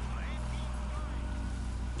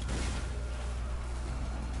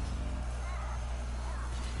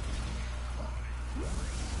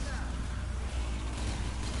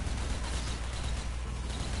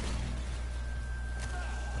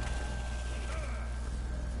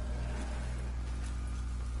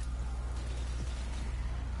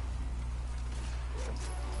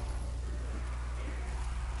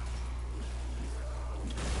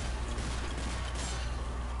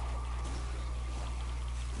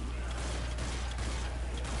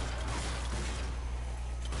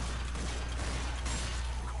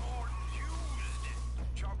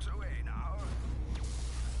 Chokes away now.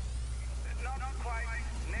 Not quite.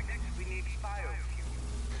 Next, we need biofuel.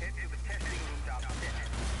 Head to the testing room downstairs.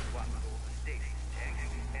 One of all the stasis tanks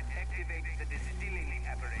and activate the distilling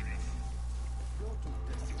apparatus.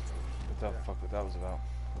 What the fuck that was about?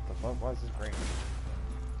 What the fuck? Why is this green?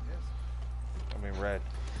 I mean red.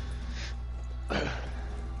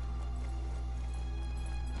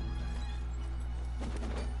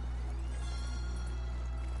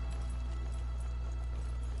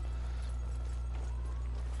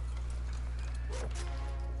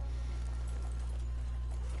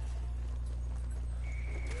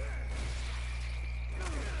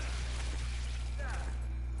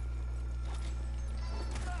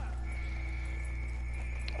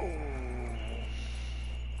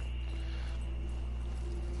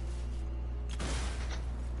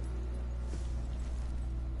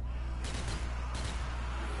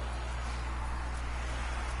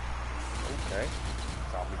 Okay.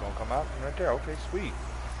 Zombie gonna come out from right there. Okay, sweet.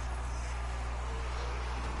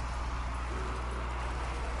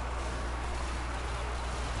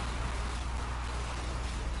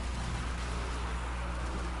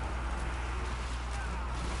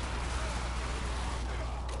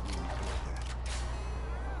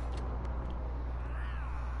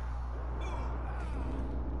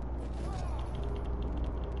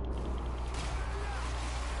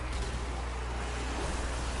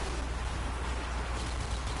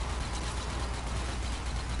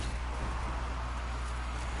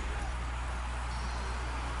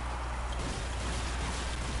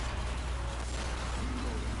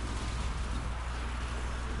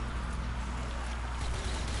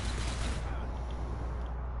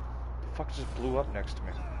 Fuck just blew up next to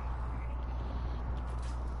me.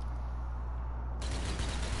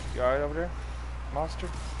 You alright over there? Monster?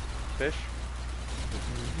 Fish?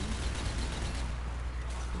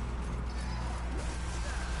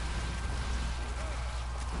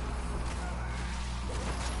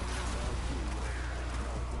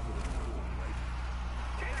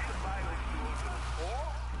 Take the virus fuel to the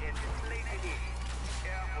core and inflate it in.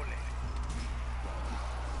 Carefully.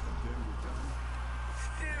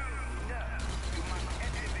 Still no. You must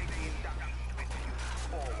activate the induction switch use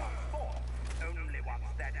 414. Only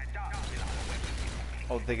once that is done will our weapon be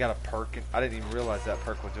complete. Oh, they got a perk. I didn't even realize that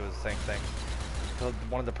perk was doing the same thing. So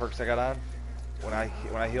one of the perks I got on, when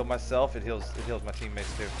I heal myself, it heals my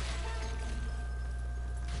teammates too.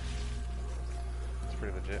 It's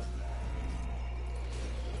pretty legit.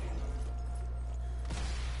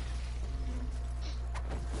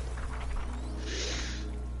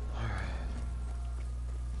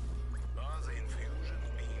 All the infusions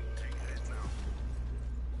being triggered now.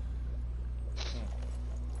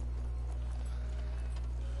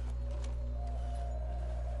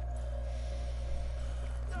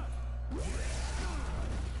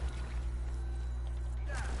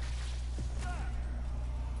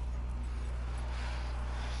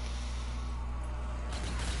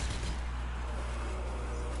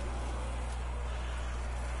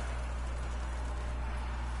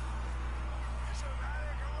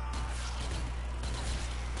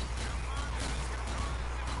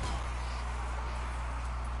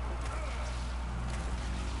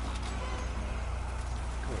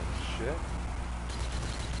 Shit.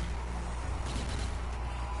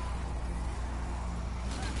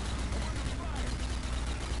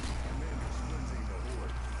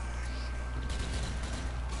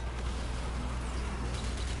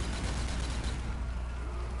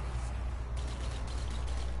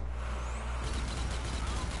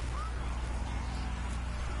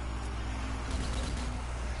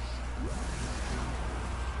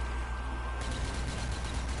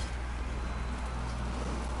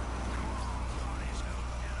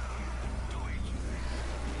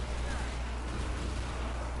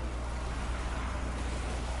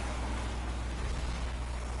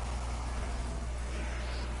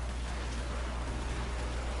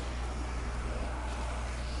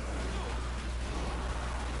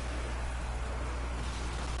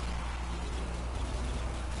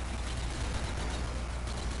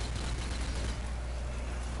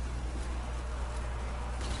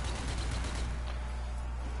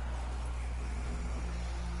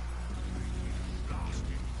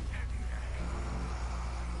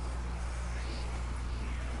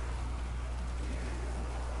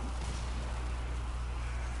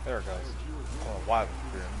 There it goes. I don't know why it's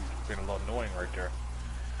being a little annoying right there.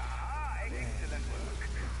 Ah, excellent work.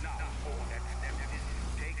 Now, all that's left is to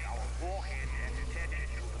take our warhead and attach it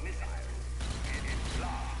to the missile. Get it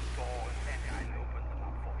blast doors and I'll open them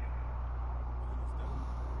up for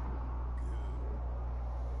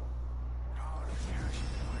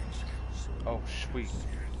you. Oh, sweet.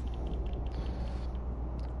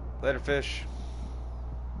 Later, fish.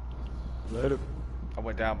 Later. I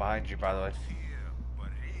went down behind you, by the way. But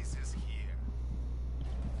Ace is here.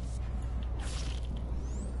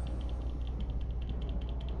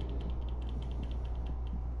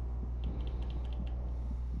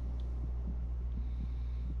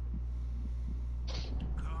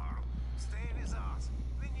 Carl, stay with us.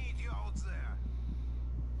 We need you out there.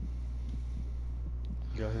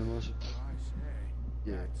 You got him, Melissa?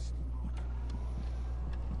 Yeah.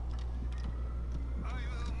 I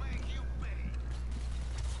will make you pay.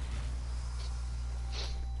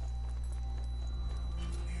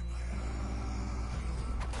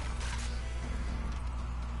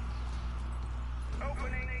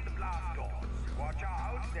 Opening the blast doors. Watch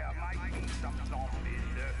out, there might be some zombies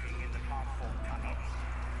lurking in the transport tunnels.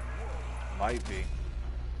 Might be.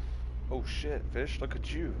 Oh shit, fish, look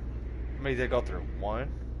at you. How many did they go through? One?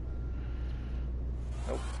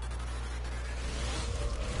 Nope.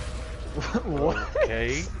 What?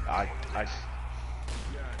 Okay.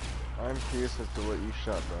 I'm curious as to what you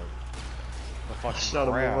shot, bro. The fucking Shot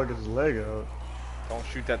a crap. motherfucker's leg out. Don't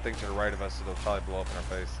shoot that thing to the right of us, it'll probably blow up in our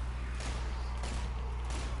face.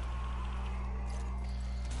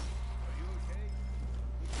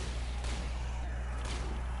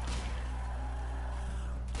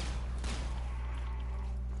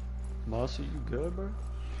 Mossy, you good, bro?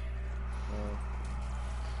 Oh,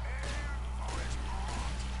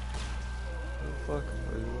 fuck,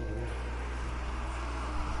 bro. You over here?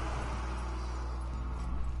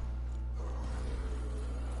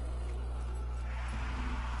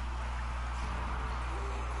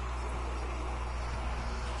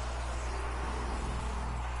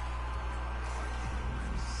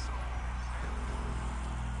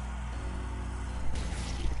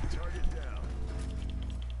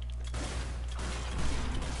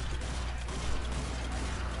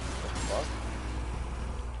 fuck?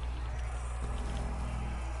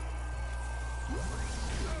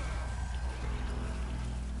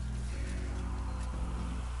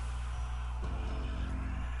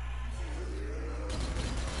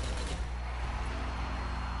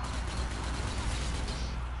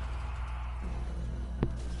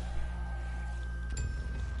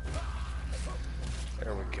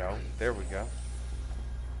 There we go. There we go.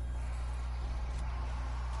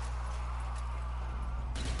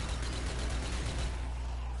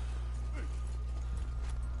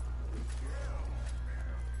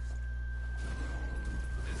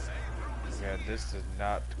 Yeah, this did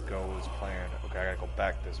not go as planned. Okay, I gotta go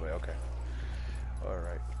back this way. Okay.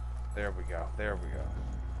 Alright. There we go. There we go.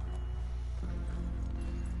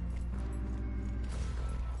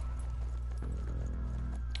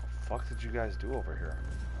 What the fuck did you guys do over here?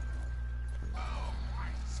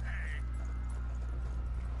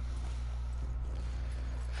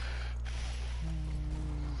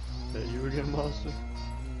 That you again, monster?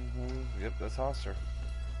 Yep, that's Hoster.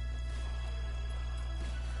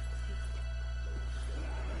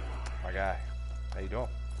 My guy. How you doing?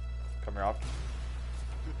 Come here often.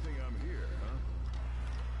 Good thing I'm here, huh?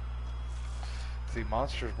 See,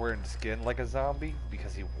 Monster's wearing skin like a zombie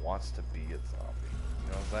because he wants to be a zombie.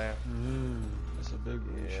 You know what I'm saying? That's a big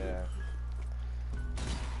one. Yeah.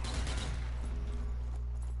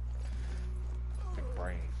 Big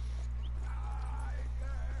brain.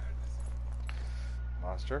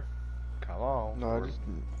 Monster, come on. No, I just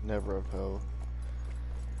never upheld.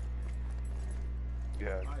 Yeah. I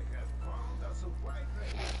have found us a white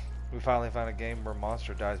man. We finally found a game where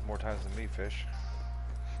Monster dies more times than me, Fish.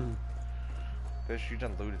 Fish, you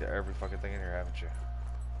done looted every fucking thing in here, haven't you?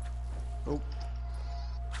 Oh.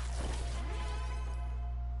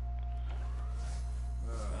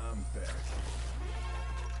 I'm back.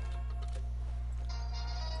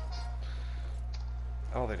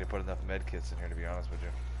 I don't think they put enough med kits in here, to be honest with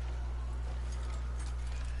you.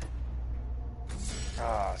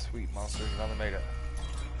 Ah, sweet Monster, you finally made it.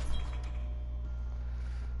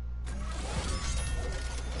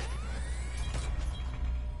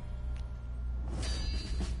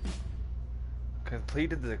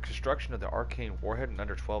 Completed the construction of the arcane warhead in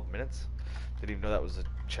under 12 minutes. Didn't even know that was a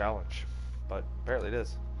challenge, but apparently it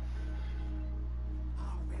is.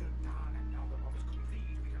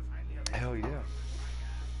 Hell yeah.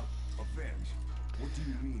 Avenge? What do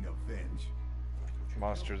you mean, avenge?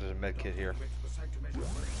 Monster, there's a med kit here.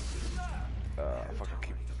 Fucking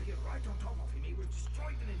keep.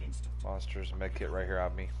 Monsters, a med kit right here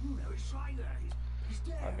on me.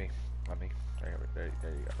 On me. On me. There you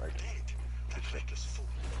go, right there. Good shit.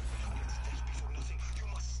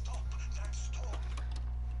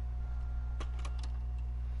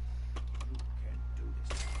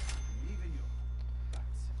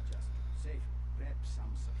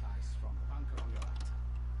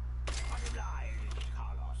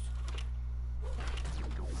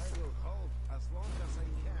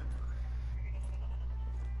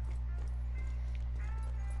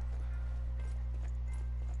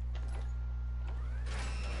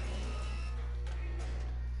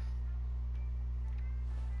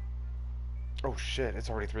 Oh shit, it's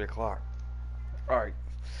already 3 o'clock. Alright.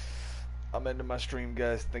 I'm ending my stream,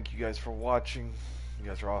 guys. Thank you guys for watching. You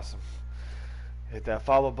guys are awesome. Hit that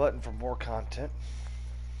follow button for more content.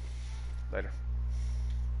 Later.